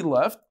 So many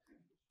left,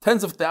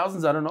 tens of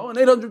thousands, I don't know, and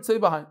 800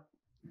 stayed behind.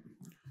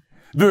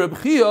 V'Reb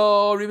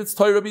Chia rebates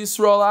Torah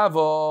b'Yisrael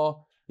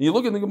Ava. You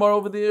look at the Gemara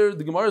over there,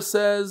 the Gemara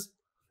says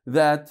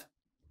that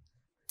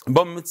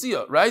Bam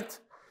Metzia, right?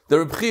 The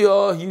Reb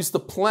Chia, he used to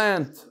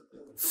plant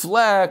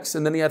flax,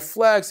 and then he had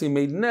flax, he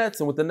made nets,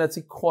 and with the nets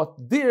he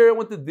caught deer,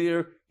 went to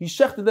deer, he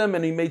shechted them,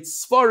 and he made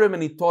svarim,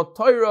 and he taught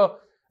Torah,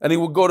 and he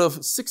would go to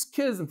 6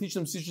 kids and teach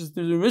them to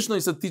the Mishnah.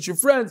 He said, teach your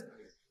friends.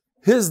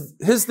 His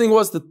thing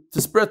was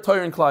to spread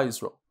Torah in Klal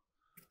Yisrael.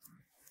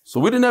 So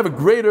we didn't have a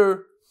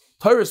greater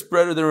Torah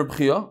spreader than Reb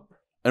Chia,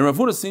 and Rav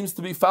Huna seems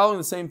to be following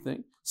the same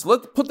thing. So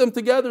let's put them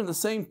together in the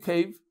same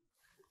cave.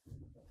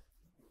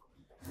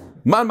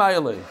 Man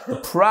Mayale. The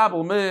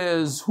problem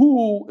is,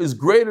 who is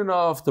great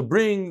enough to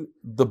bring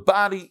the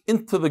body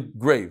into the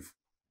grave?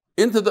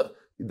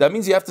 That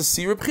means you have to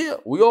see Reb Chia.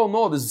 We all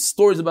know there's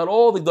stories about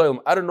all the Gedolim.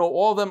 I don't know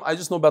all of them, I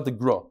just know about the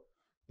Gra.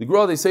 The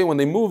Gra, they say when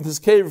they moved his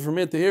cave from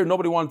here to here,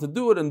 nobody wanted to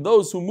do it, and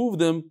those who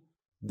moved him,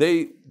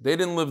 they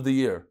didn't live the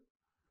year.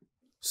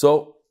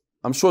 So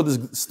I'm sure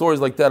there's stories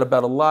like that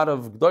about a lot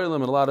of Gdolim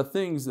and a lot of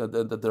things,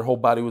 that their whole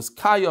body was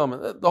Kayam,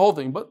 and the whole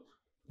thing, but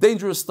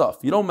dangerous stuff.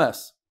 You don't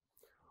mess.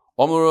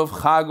 I'll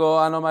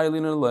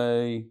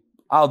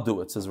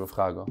do it, says Rav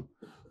Chago.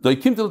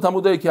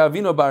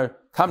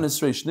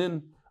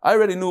 I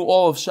already knew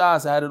all of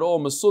Shas, I had it all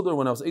Masudar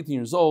when I was 18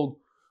 years old.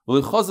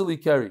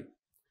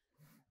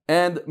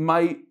 And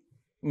my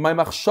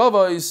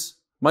machshava is,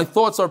 my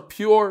thoughts are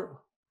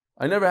pure.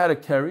 I never had a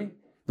carry.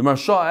 The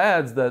Marsha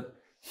adds that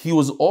he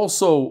was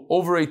also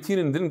over 18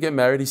 and didn't get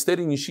married. He stayed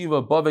in yeshiva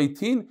above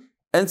 18,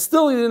 and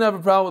still he didn't have a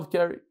problem with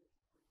carry.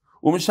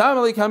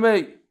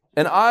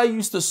 And I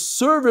used to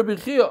serve Rebbe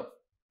Chia.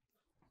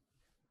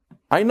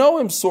 I know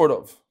him sort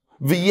of.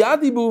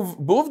 V'yadi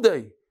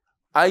buvdei.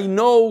 I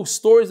know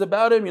stories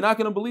about him. You're not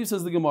going to believe,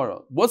 says the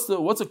Gemara. What's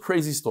a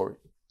crazy story?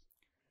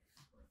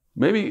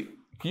 Maybe,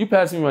 can you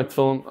pass me my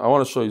tefillin? I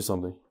want to show you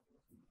something.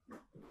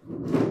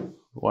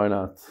 Why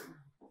not?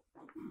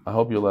 I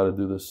hope you're allowed to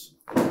do this.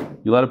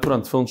 You allowed to put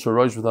on tefillin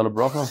shorosh without a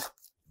bracha?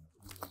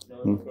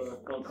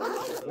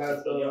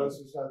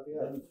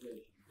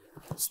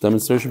 It's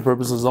demonstration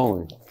purposes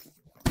only.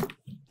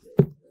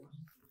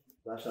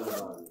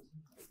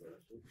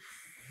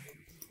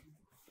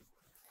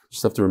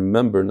 Just have to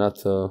remember not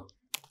to.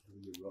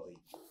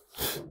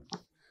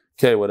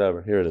 Okay,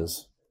 whatever. Here it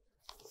is.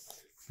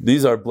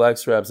 These are black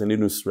straps and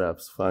new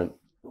straps. Fine.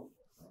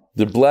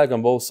 They're black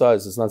on both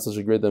sides. It's not such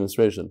a great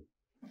demonstration.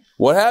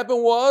 What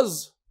happened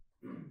was,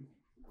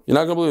 you're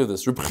not going to believe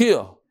this. Reb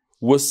Chia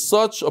was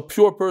such a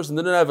pure person,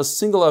 didn't have a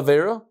single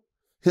avera.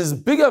 His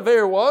big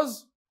avera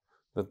was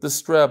that this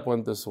strap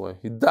went this way.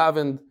 He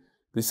davened,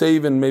 they say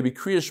even maybe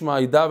Kriya Shema,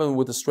 he davened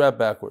with the strap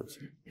backwards.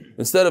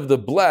 Instead of the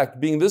black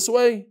being this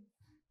way,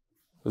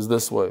 it was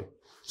this way.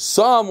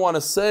 Some want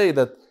to say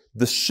that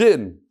the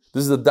shin,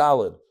 this is the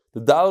dalid. The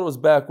dalid was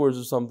backwards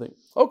or something.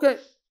 Okay.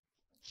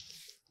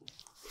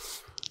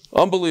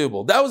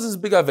 Unbelievable. That was his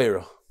big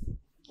avera.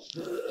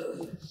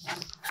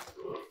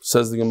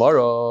 Says the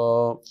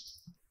Gemara.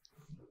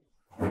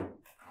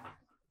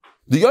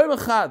 The Yom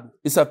Echad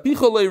is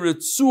apichole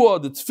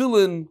ritzua, the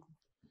tefillin,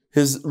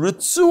 his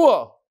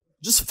ritzua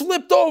just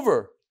flipped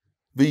over.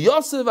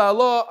 V'yasev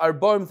Allah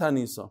arba'im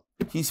tanisa.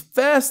 He's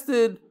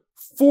fasted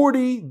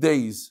 40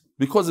 days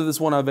because of this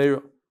one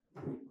avera.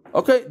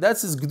 Okay,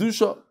 that's his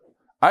gedusha.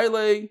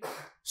 Aile.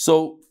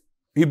 So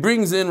he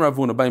brings in Rav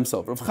Huna by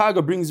himself. Rav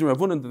Chaga brings in Rav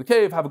Huna into the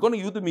cave. Havagona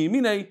Yehuda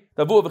miyimine,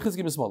 Davu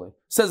v'Chizkiya mismale.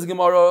 Says the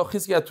Gemara,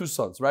 Chizkiya had 2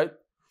 sons, right?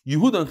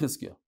 Yehuda and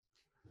Chizkiya.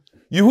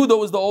 Yehuda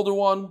was the older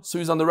one, so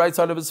he's on the right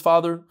side of his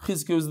father.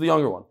 Chizkiya was the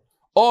younger one.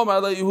 Oh,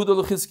 Ma'ale Yehuda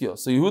l'Chizkiya.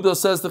 So Yehuda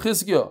says to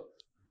Chizkiya,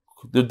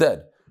 they're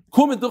dead.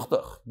 Kum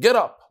duchtach, get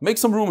up, make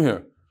some room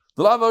here.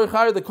 The lava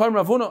the kaim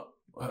Rav Huna.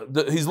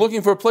 He's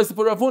looking for a place to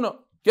put Rav Huna.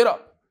 Get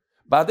up.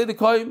 Ba'adei the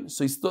kaim,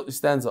 so he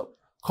stands up.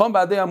 Come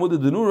ba'adei amud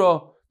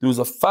denura. There was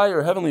a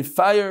fire, heavenly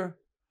fire.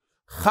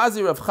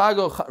 Chazi Rav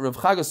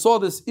Chaga saw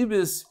this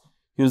ibis.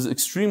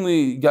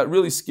 He got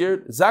really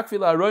scared. Zakfi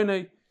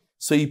la'aroinei.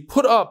 So he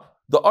put up,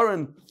 the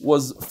aron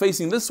was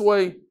facing this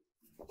way.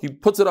 He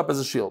puts it up as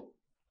a shield,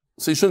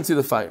 so you shouldn't see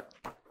the fire.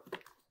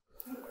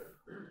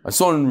 I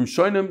saw in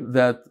Rishonim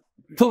that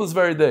Till this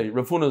very day,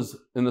 Rav Huna's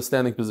in the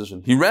standing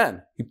position. He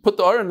ran. He put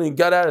the iron and he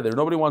got out of there.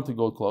 Nobody wanted to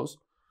go close.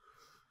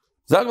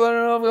 And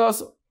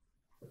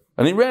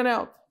he ran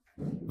out.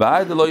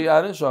 How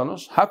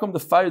come the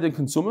fire didn't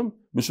consume him?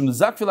 It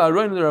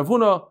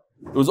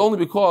was only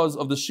because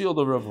of the shield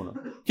of Rav Huna.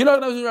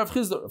 Rav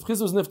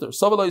Chisda was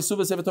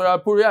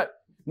nifter.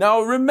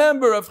 Now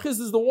remember, Rav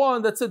Chisda is the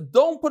one that said,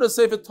 don't put a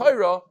Sefer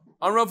Torah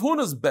on Rav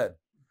Huna's bed.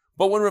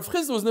 But when Rav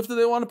Chisda was nifter,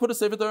 they wanted to put a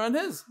Sefer Torah on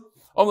his.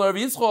 Rav Huna,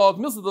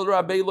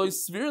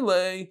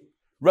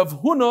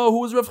 who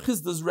was Rav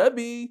Chisda's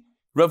Rebbe,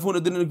 Rav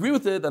Huna didn't agree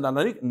with it. And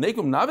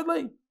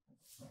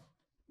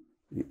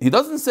he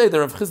doesn't say that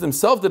Rav Chisda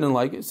himself didn't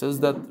like it. He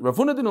says that Rav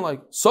Huna didn't like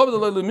it.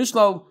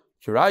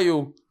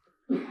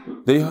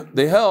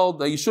 They held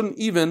that you shouldn't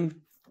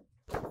even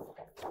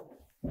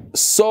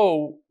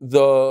sow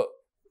the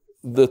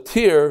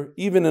tear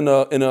even in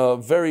a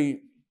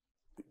very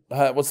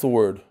what's the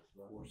word?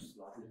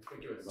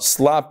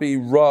 Sloppy,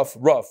 rough.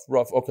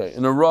 Okay,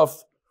 in a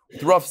rough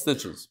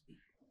stitches.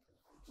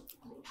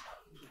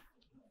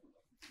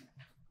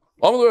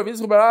 Once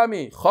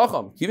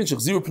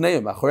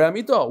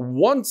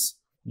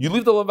you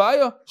leave the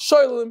levaya,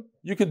 shoylim,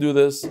 you can do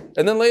this,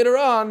 and then later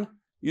on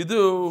you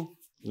do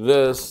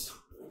this,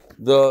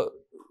 the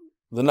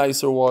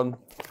nicer one.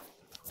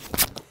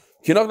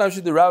 We were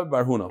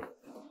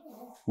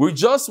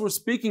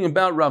speaking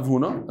about Rav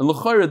Huna, and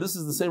l'chayra, this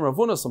is the same Rav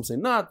Huna. Some say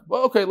not.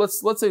 Well, okay,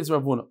 let's say it's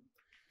Rav Huna.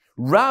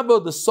 Rabba,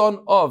 the son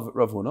of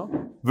Rav Huna,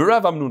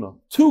 v'Rav Amnuna.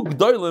 Two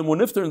gdolim were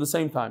nifter in the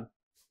same time.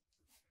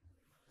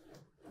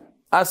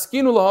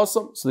 Askinu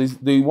lahasam. So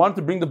they wanted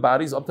to bring the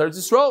bodies up to Eretz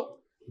Yisrael.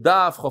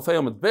 Daf Chafei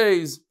Amud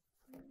Beis,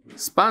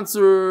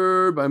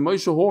 sponsored by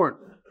Moshe Horn,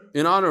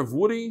 in honor of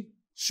Woody,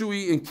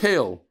 Shui, and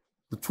Kale,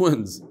 the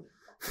twins.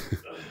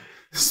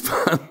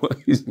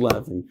 He's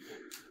laughing.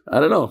 I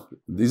don't know.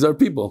 These are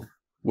people.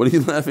 What are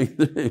you laughing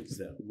at?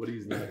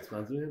 Woody's not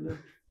sponsoring them?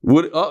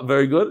 Woody, oh,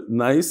 very good.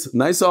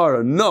 Nice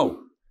aura.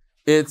 No.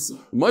 It's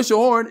Moshe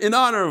Horn in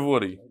honor of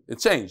Woody. It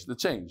changed.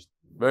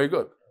 Very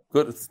good.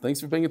 Good.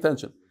 Thanks for paying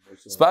attention.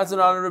 Sponsored in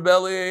honor of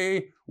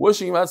Rebelli,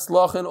 wishing him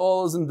Hatzlach in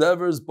all his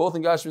endeavors, both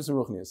in Gashmis and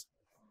Ruchnias.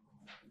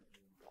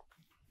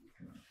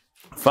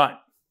 Fine.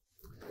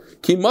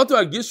 Kimatu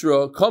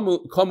Agishra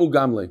kamu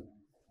gamle.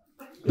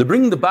 They're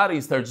bringing the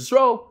bodies to Eretz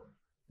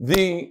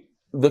Yisrael.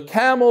 The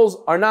camels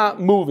are not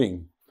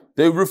moving.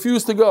 They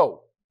refuse to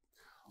go.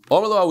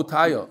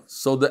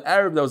 So the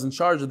Arab that was in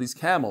charge of these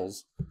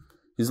camels,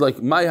 he's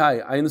like, "My hi,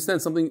 I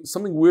understand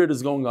something weird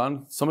is going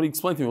on. Somebody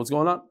explain to me what's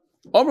going on."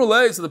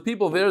 So the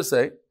people there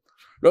say,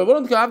 the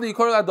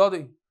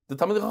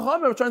Talmidei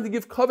Chachamim are trying to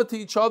give covet to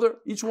each other.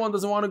 Each one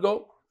doesn't want to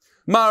go.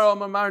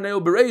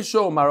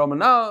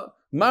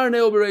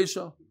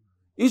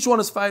 Each one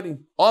is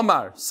fighting.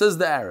 Omar, says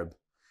the Arab.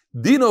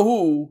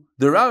 Dinahu,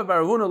 the Rabbi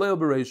Bar Huna Leil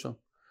Bereisha.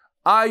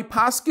 I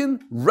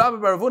paskin, Rabbi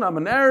Bar Huna, I'm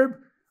an Arab.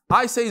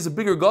 I say he's a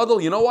bigger gadol.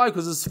 You know why?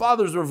 Because his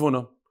father's Rav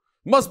Huna.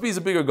 Must be he's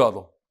a bigger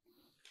gadol.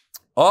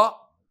 Leil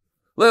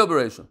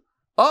Bereisha.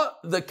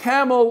 The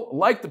camel,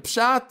 like the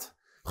pshat,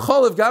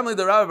 Choliv Gamli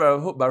the Rabbi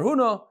Bar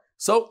Huna.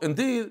 So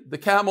indeed, the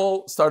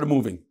camel started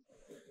moving.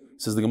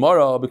 Says the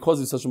Gemara, because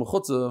he's such a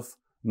mechutzef,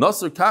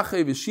 Nasr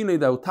Kache V'Shinei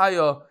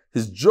Dautaya,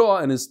 his jaw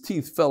and his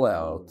teeth fell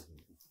out.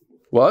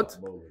 What?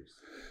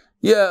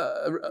 Yeah,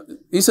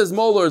 he says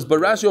molars, but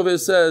Rashi over here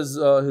says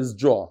his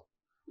jaw.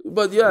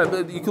 But yeah,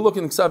 but you can look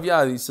in Ksav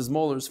Yad, he says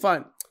molars.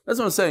 Fine, that's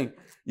what I'm saying.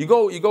 You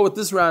go with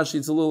this Rashi,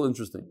 it's a little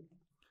interesting.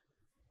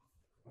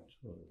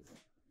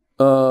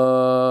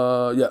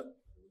 Yeah.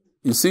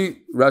 You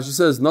see, Rashi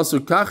says, Nasr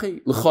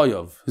Kachi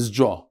L'chayav, his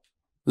jaw.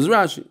 This is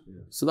Rashi.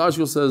 So the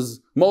ArScroll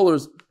says,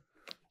 molars.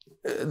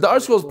 The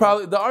ArScroll is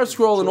probably, the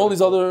ArScroll and all these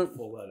other...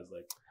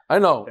 I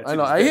know,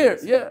 I hear,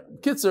 yeah,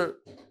 Kitzer,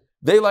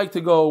 they like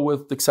to go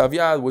with the Ksav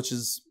Yad, which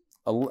is,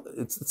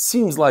 it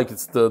seems like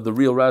it's the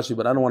real Rashi,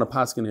 but I don't want to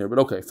pass in here, but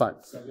okay, fine.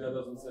 Ksav Yad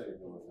doesn't say it.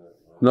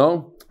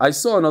 No? I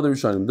saw another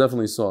Rishonim,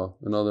 definitely saw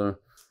another...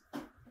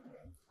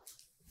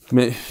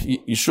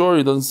 You sure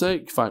he doesn't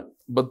say? Fine.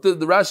 But the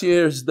Rashi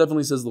here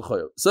definitely says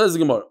l'chayav. Says the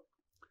Gemara.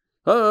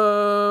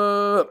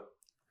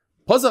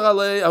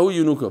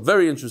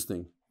 Very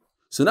interesting.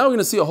 So now we're going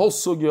to see a whole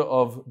sugya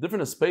of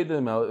different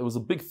hespedim. It was a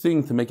big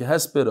thing to make a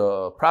hesped,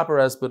 a proper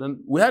hesped.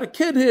 And we had a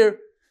kid here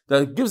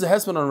that gives a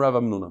hesped on Rav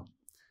Amnuna.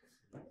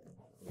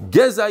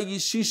 Geza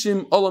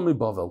yishishim olami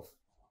bavel.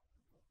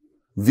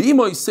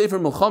 V'imoy sefer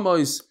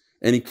milchamois.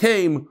 And he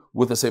came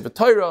with a sefer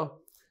Torah.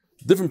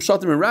 Different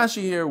pshatim in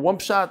Rashi here. One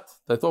pshat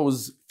that I thought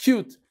was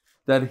cute,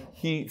 that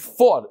he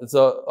fought. It's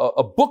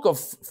a book of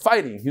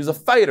fighting. He was a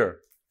fighter.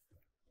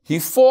 He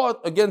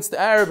fought against the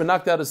Arab and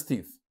knocked out his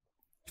teeth.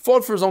 He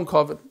fought for his own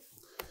covet.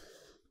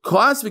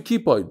 Koas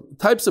v'kipoid,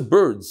 types of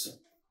birds.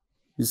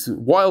 These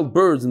wild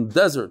birds in the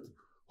desert.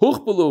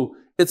 Huchpelu,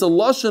 it's a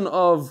lashon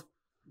of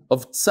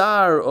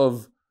tsar,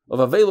 of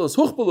avelos.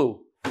 Huchpelu,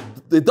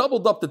 they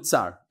doubled up the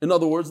tsar. In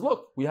other words,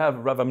 look, we have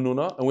Rav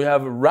Amnuna and we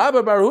have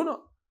Rabbi Bar Huna.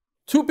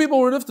 Two people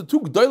were nifted, two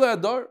G'dolei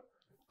Adar,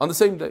 on the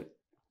same day.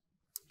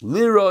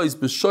 Lira is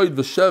b'shoid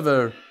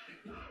v'shever.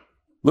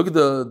 Look at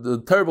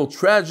the terrible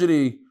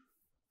tragedy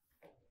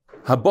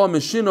Haba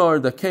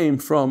Mishinar that came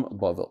from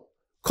Bavel.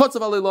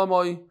 Kotzav alei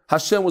lamoi,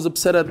 Hashem was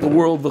upset at the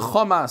world. The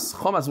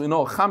Chamas, we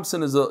know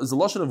Chamsin is a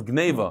lashon of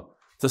gneva,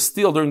 to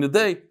steal during the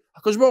day.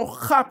 HaKadosh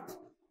Baruch chapped.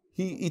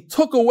 He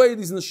took away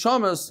these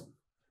neshamas.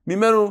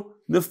 Mimeru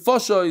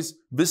nefashos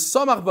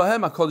v'samach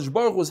b'hem. HaKadosh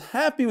Baruch was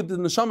happy with the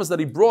neshamas that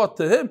he brought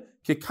to him.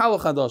 Kekalo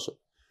chadasha,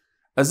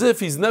 as if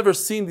he's never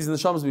seen these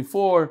neshamas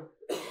before,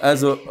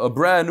 as a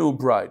brand new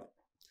bride.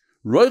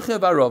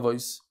 Roichev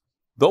aravos.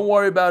 Don't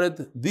worry about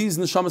it. These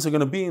neshamas are going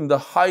to be in the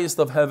highest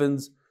of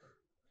heavens.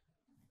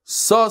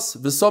 Sas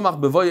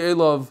v'samach b'voy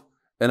elov,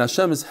 and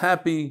Hashem is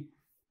happy.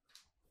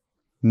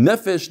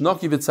 Nefesh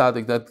naki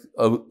v'tzadik, that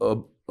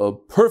a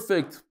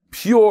perfect,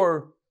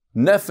 pure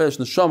nefesh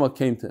neshama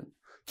came to him.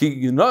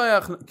 Ki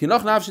nach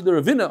nafshi de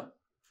Ravina.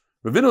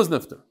 Ravina was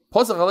nifter.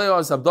 Posach alei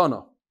as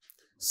sabdana,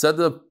 said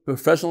the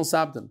professional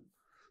sabdan.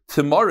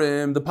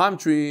 Timorim, the palm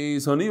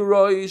trees, honi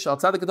roish al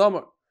tzadik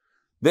tamar.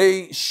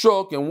 They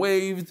shook and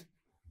waved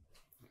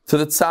to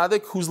the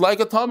tzaddik who's like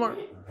a tamar.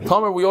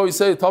 Tamar, we always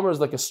say, tamar is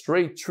like a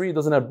straight tree,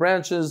 doesn't have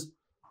branches.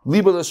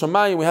 Liba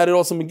l'shamayim, we had it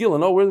also in Megillah.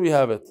 No, where do we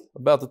have it?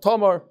 About the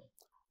tamar.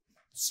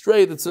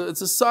 Straight, it's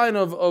a sign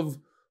of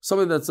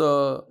something that's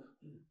a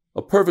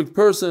perfect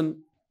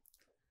person.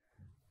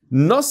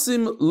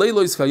 Nasim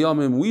leilois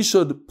chayamim, we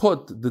should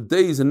put the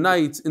days and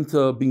nights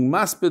into being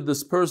maspid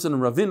this person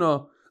and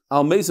Ravina.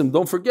 Al Mesim,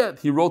 don't forget,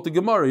 he wrote the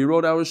Gemara, he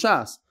wrote our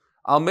Shas.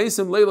 Al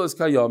Mesim leilois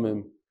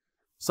chayamim.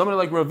 Somebody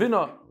like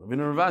Ravina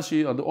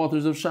Ravashi are the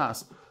authors of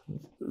Shas.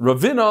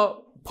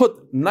 Ravina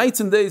put nights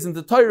and days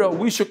into Torah.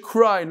 We should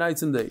cry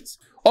nights and days.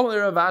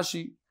 Omer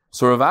Ravashi.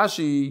 So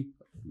Ravashi,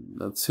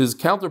 that's his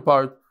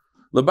counterpart,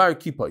 Lebar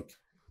Kipoik.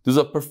 There's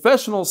a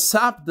professional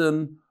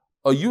sapdan,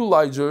 a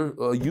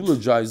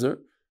eulogizer,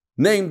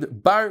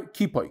 named Bar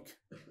Kipoik.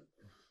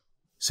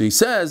 So he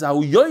says, there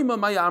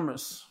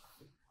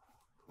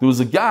was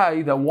a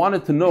guy that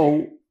wanted to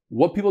know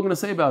what people are going to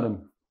say about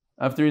him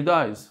after he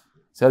dies.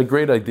 So he had a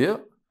great idea.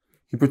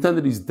 He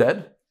pretended he's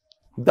dead.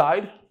 He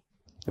died.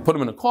 They put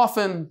him in a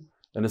coffin,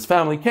 and his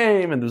family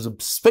came, and there's a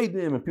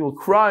spadim, and people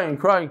crying.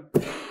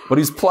 But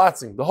he's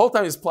platzing. The whole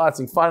time he's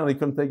platzing. Finally, he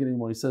couldn't take it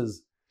anymore. He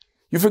says,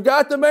 you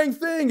forgot the main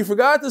thing. You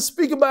forgot to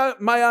speak about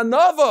my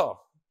anava.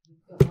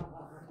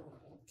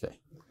 Okay.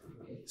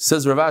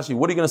 Says Ravashi,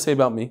 what are you going to say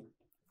about me?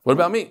 What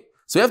about me?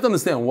 So you have to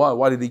understand why.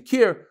 Why did he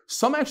care?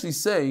 Some actually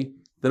say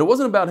that it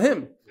wasn't about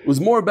him. It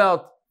was more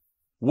about,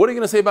 what are you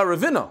going to say about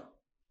Ravina?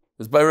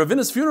 It's by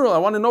Ravina's funeral. I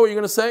want to know what you're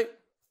going to say.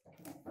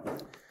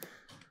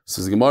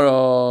 Says Gemara,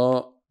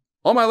 oh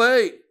my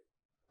lay.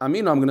 I'm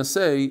going to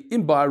say,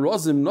 Imba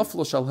rozim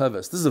noflo shal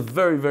heves. This is a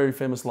very, very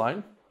famous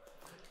line.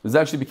 This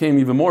actually became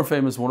even more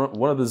famous.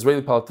 One of the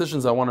Israeli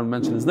politicians, I want to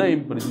mention his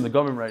name, but he's in the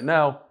government right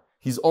now.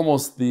 He's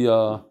almost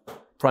the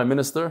prime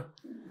minister.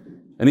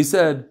 And he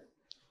said,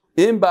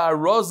 Imba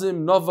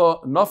rozim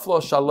noflo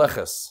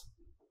shaleches.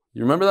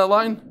 You remember that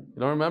line? You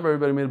don't remember?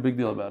 Everybody made a big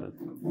deal about it.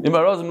 Imba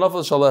rozim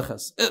noflo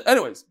shaleches.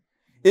 Anyways,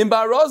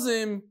 Imba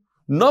rozim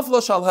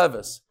noflo shal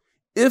heves.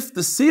 If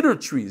the cedar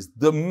trees,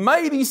 the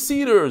mighty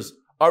cedars,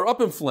 are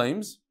up in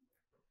flames,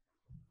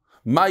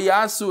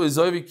 mayasu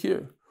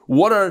ezovikir.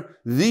 What are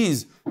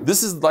these?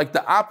 This is like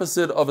the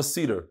opposite of a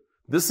cedar.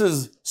 This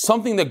is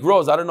something that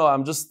grows. I don't know.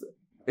 I'm just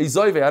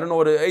ezoive. I don't know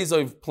what an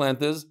ezoiv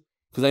plant is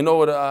because I know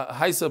what a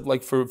hyssop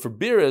like for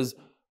beer is.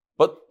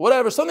 But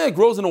whatever, something that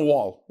grows in a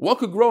wall. What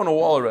could grow in a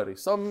wall already?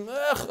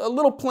 A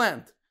little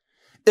plant.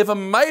 If a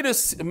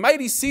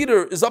mighty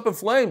cedar is up in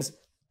flames,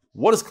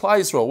 what is Klal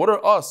Yisrael? What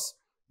are us,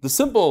 the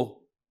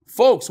simple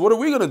folks? What are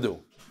we going to do?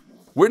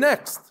 We're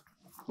next.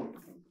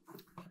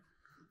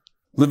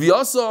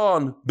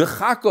 Leviasan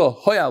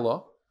bechaka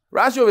hoyala.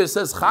 Rashi over here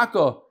says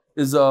chaka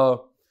is a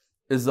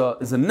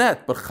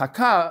net, but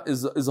chaka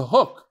is a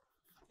hook.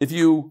 This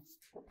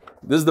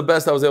is the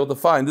best I was able to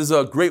find. This is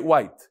a great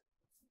white,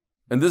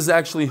 and this is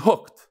actually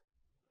hooked.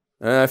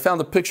 And I found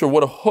a picture of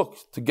what a hook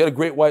to get a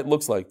great white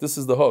looks like. This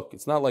is the hook.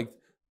 It's not like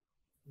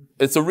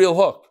it's a real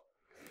hook.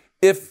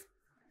 If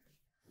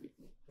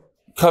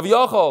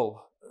Kaviyachol,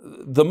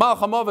 the Malach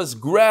HaMavis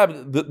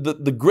grabbed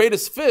the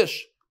greatest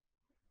fish,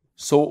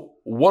 so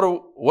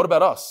what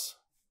about us?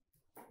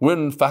 We're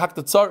in Fahak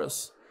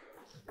Tzaras.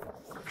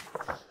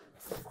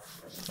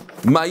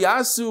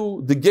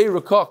 Mayasu the gay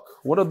rakok.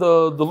 What are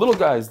the little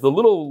guys, the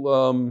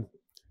little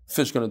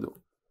fish going to do?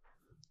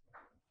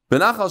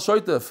 Benachal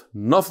shoytef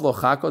noflo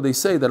chaka. They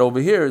say that over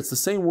here it's the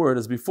same word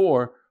as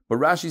before, but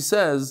Rashi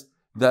says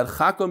that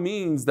chaka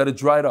means that it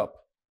dried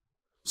up.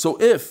 So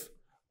if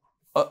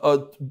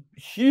a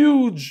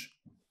huge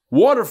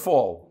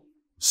waterfall,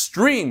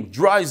 stream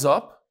dries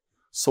up,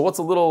 so what's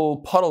a little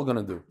puddle going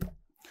to do?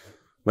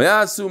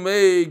 Mayasu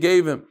Mei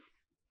gave him.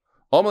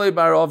 Omalei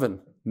Bar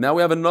Oven. Now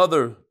we have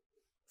another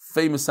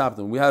famous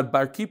sabdan. We had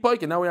Bar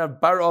Kipoik and now we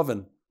have Bar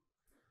Oven.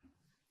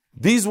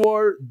 These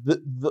were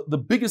the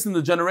biggest in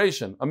the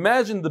generation.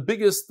 Imagine the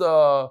biggest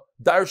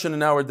darshan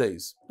in our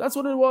days. That's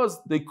what it was.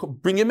 They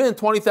bring him in,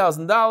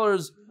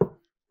 $20,000,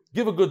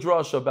 give a good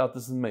drasha about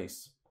this in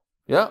Mace.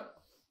 Yeah?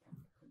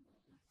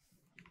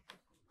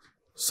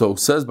 So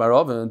says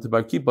Baravin to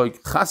Bar Kippah,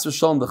 Chas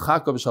v'shalom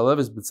d'chaka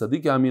v'shaleves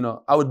b'tzadik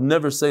amina. I would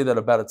never say that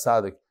about a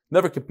tzaddik.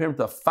 Never compare him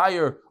to a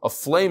fire, a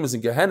flame is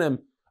in Gehenim,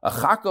 a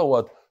chaka,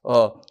 what,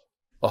 a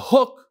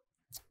hook.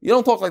 You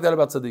don't talk like that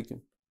about tzaddikim.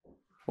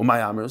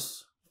 Umay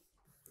amris.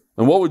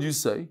 And what would you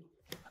say?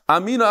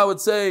 Amina, I would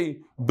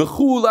say,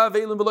 B'chu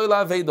la'aveilim v'loy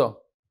la'aveida.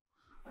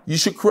 You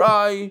should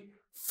cry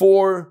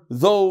for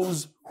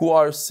those who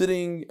are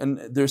sitting and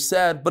they're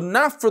sad, but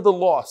not for the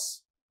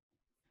loss.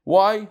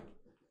 Why?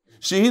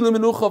 Oh,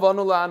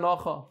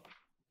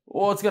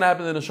 what's going to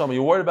happen to the neshama?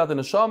 You're worried about the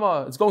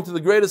neshama? It's going to the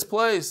greatest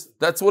place.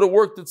 That's what it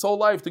worked its whole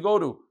life to go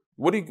to.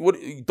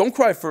 Don't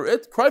cry for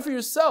it. Cry for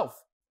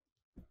yourself.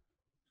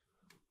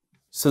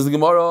 Says the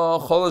Gemara,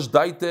 Cholash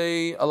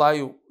daite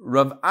alayu.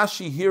 Rav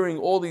Ashi, hearing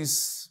all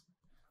these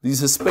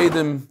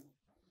hespedim,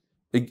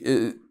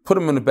 it put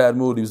him in a bad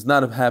mood. He was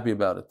not happy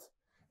about it.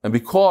 And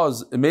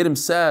because it made him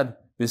sad,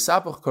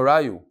 Bisapach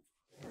karayu,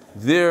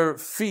 their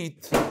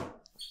feet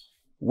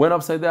went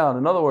upside down.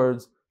 In other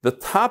words, the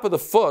top of the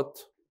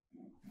foot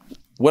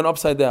went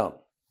upside down.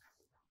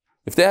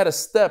 If they had a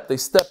step, they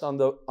stepped on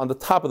the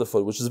top of the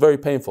foot, which is very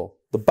painful.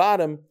 The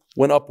bottom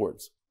went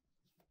upwards.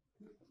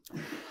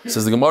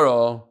 Says the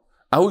Gemara,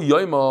 Ahu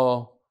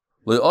yoima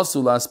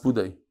le'asu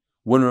la'aspude.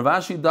 When Rav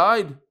Ashi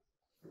died,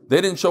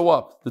 they didn't show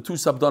up. The two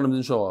Sabdanim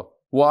didn't show up.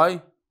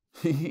 Why?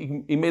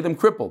 He made them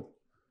crippled.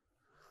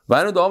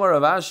 Vaynu d'omar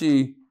Rav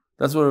Ashi,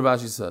 that's what Rav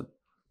Ashi said.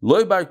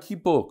 Loi bar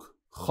kipuk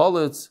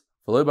chalitz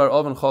v'loi bar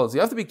oven chalitz. You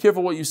have to be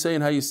careful what you say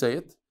and how you say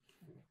it.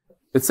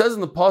 It says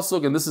in the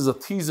pasuk, and this is a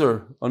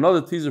teaser,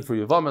 another teaser for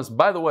Yavamas.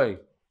 By the way,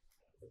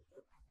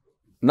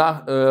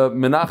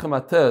 Menachem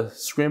Ateh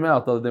screamed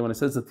out the other day when I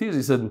said it's a teaser.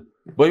 He said,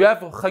 "But you have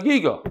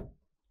chagiga."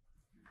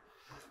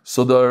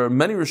 So there are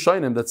many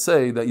Rishonim that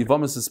say that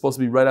Yavamas is supposed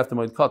to be right after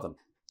Moed Katan.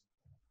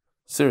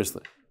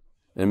 Seriously,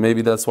 and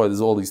maybe that's why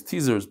there's all these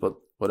teasers. But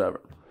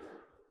whatever.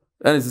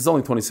 And it's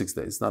only 26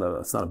 days. It's not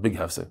a big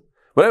hefsek.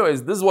 But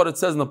anyways, this is what it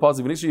says in the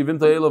pasuk.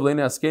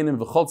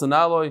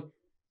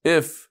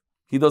 If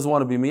he doesn't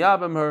want to be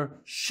miyabim her,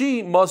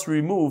 she must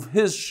remove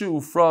his shoe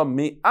from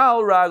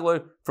mi'al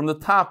ragler, from the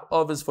top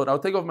of his foot. I'll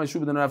take off my shoe,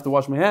 but then I have to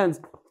wash my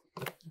hands.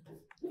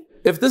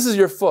 If this is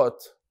your foot,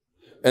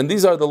 and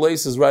these are the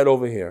laces right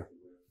over here,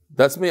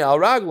 that's mi'al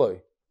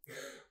ragler.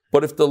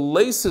 But if the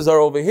laces are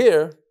over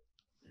here,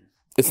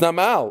 it's not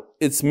ma'al,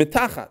 it's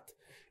mitachat.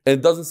 And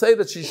it doesn't say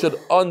that she should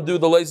undo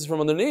the laces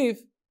from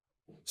underneath.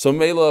 So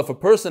Mela, if a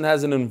person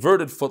has an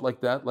inverted foot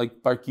like that,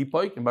 like Bar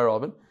Kippah and Bar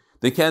Oven,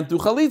 they can't do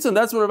chalitza, and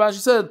that's what Rav Ashi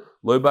said.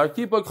 Lo bar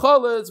kippah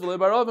chalitz, v'lo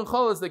bar oven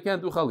chalitz. They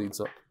can't do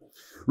chalitza.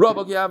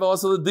 Rava Kiava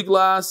also the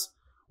Diglas.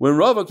 When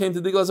Rava came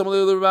to Diglas,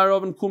 bar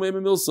oven kumei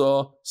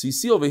milsa. So you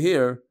see over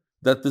here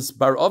that this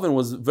bar oven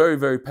was very,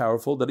 very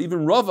powerful. That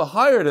even Rava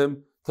hired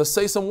him to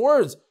say some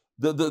words.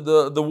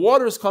 The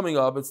water is coming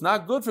up. It's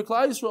not good for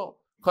Klal Yisrael.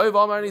 Chayiv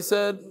Amar, and he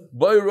said,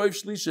 "Boy roiv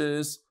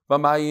shlishis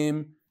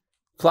b'mayim."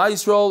 Klal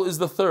Yisrael is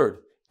the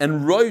third,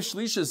 and roiv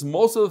shlishis.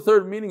 Most of the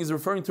third meaning is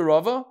referring to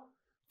Rava.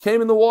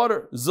 Came in the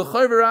water.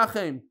 Zechai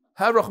v'rachem.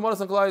 Have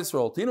rachmanas on Klal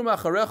Yisrael. Tinu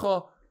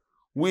macharecha.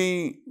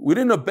 We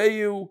didn't obey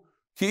you.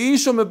 Ki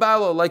isha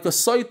mebala, like a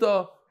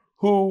saita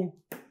who,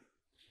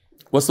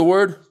 what's the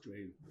word?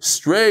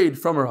 Strayed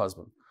from her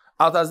husband.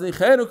 What do you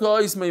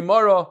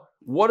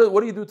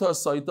do to a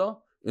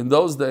saita? In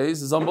those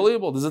days, it's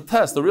unbelievable. There's a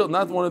test,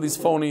 not one of these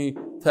phony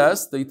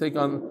tests that you take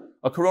on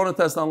a corona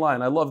test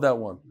online. I love that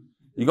one.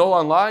 You go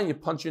online, you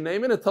punch your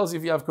name in, it tells you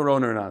if you have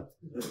corona or not.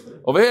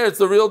 Over here, it's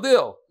the real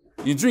deal.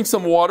 You drink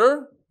some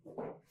water,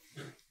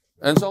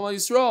 and Shalom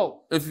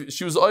Yisrael, if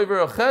she was over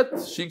a chet,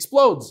 she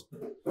explodes.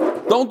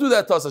 Don't do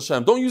that to us,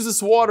 Hashem. Don't use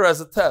this water as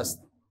a test.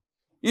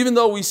 Even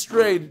though we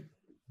strayed,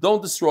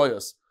 don't destroy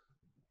us.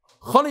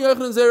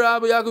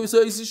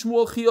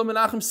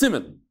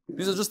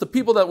 These are just the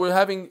people that we're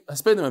having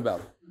hespedim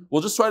about.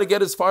 We'll just try to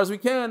get as far as we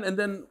can, and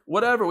then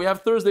whatever. We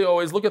have Thursday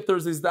always. Look at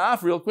Thursday's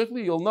daf real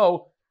quickly. You'll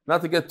know not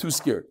to get too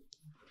scared.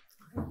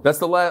 That's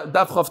the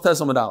daf chav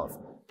tes amud aleph.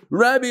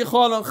 Rabbi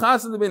Chanan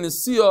Chassid ben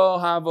Nesiah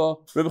Hava.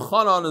 Rabbi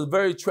Chanan is a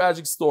very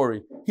tragic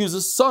story. He was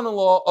the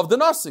son-in-law of the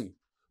Nasi.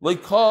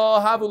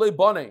 Leika Havule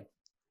Bane.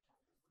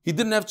 He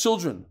didn't have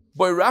children.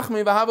 Boy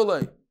Rachme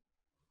v'Havule.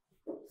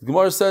 The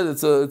Gemara said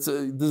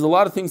there's a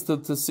lot of things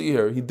to see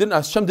here.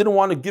 Hashem didn't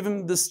want to give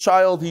him this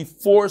child. He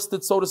forced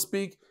it, so to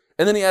speak,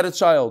 and then he had a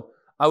child.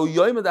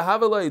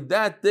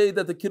 That day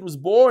that the kid was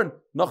born,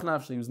 he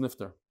was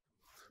nifter.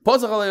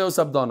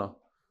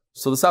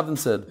 So the Sabdan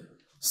said,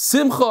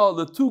 Simcha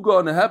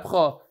letuga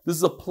nehepcha. This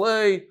is a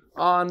play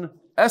on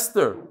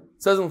Esther.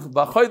 It says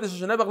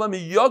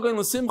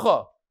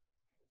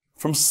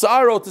from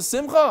sorrow to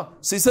simcha.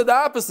 So he said the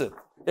opposite.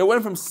 It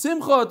went from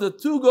simcha to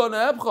tuga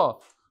nehepcha.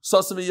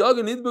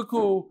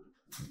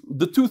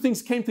 The two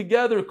things came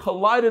together,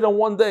 collided on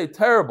one day.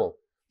 Terrible.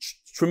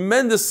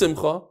 Tremendous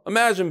simcha.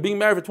 Imagine being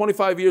married for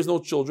 25 years, no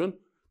children.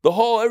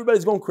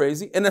 Everybody's going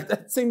crazy. And at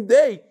that same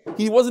day,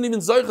 he wasn't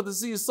even zoicha to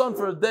see his son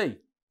for a day.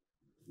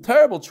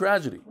 Terrible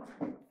tragedy.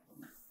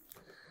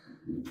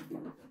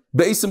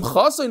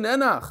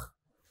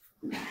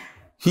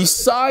 He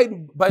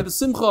sighed by the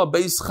simcha,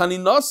 beis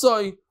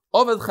chaninasoi,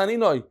 oved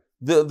chaninoi.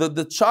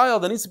 The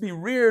child that needs to be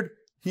reared,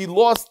 he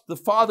lost the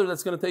father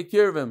that's going to take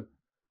care of him.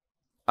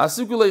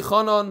 Asukule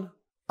chanan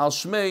al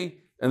shmei.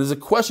 And there's a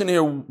question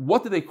here,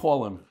 what did they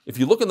call him? If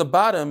you look in the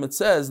bottom, it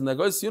says, in the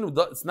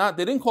it's not,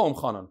 they didn't call him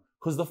Chanan,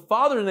 because the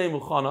father's name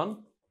was Chanan,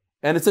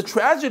 and it's a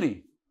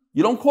tragedy.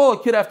 You don't call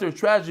a kid after a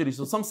tragedy.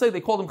 So some say they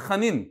called him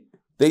Chanin.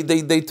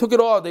 They took it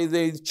off,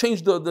 they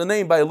changed the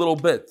name by a little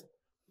bit.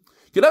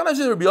 Father's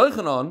name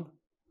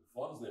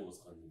was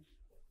Chanin.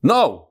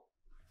 No.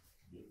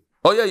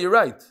 Oh yeah, you're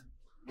right.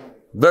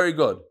 Very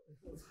good.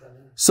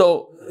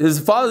 So his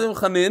father's name was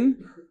Chanin,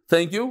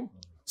 thank you.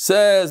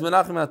 Says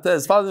Menachem Atez,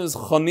 his father's name is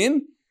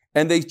Chanin,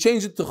 and they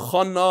changed it to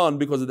Chanan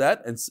because of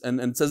that, and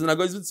it says in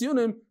Agoyz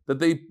V'Tziyunim that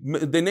they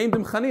named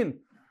him Chanin.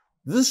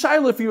 This is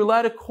Shaila if you're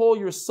allowed to call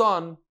your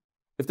son,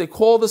 if they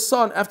call the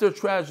son after a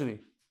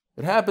tragedy.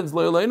 It happens,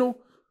 Le'olenu.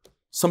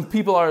 Some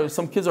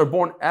kids are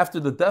born after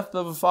the death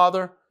of a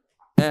father,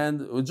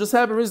 and it just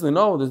happened recently.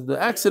 No,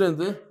 the accident,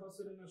 the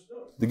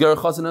Ger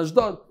Chassan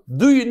Ashdod.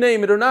 Do you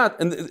name it or not?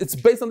 And it's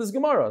based on this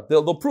Gemara.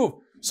 They'll prove.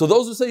 So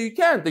those who say you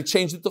can't, they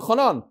changed it to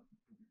Chanan.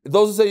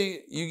 Those who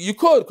say you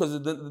could,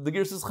 because the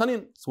Ger says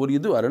Chanin. So what do you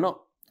do? I don't know.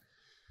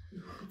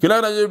 When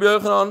Rabbi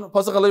Yochanan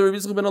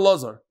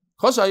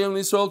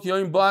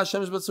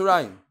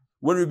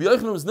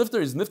was nifter,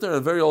 he's nifter at a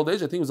very old age,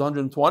 I think he was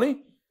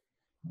 120.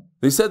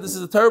 They said this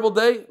is a terrible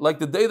day, like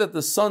the day that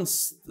the sun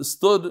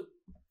stood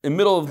in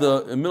middle of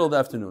the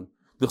afternoon.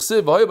 They brought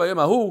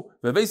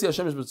from Rabbi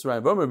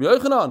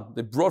Yochanan.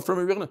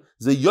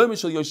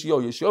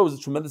 Yeshua was a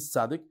tremendous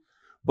tzaddik,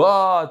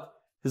 but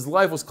his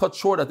life was cut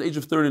short at the age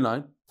of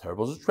 39.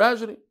 Terrible is a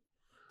tragedy. A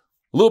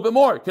little bit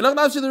more.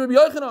 Rabbi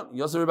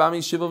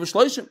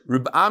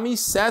Ami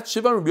sat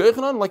Shiva and Rabbi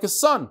Yochanan like a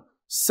son,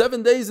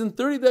 7 days and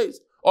 30 days.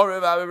 Or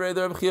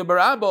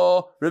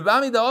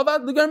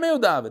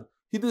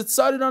he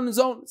decided on his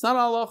own. It's not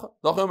halacha.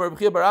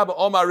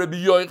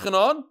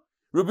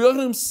 Rabbi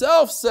Yochanan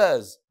himself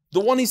says, the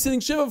one he's sitting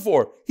Shiva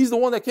for, he's the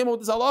one that came up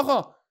with this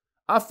halacha.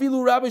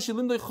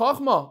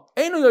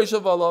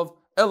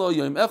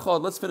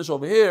 Let's finish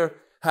over here.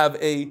 Have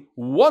a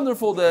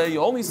wonderful day.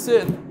 You only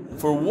sit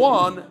for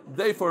one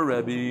day for a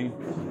Rebbe.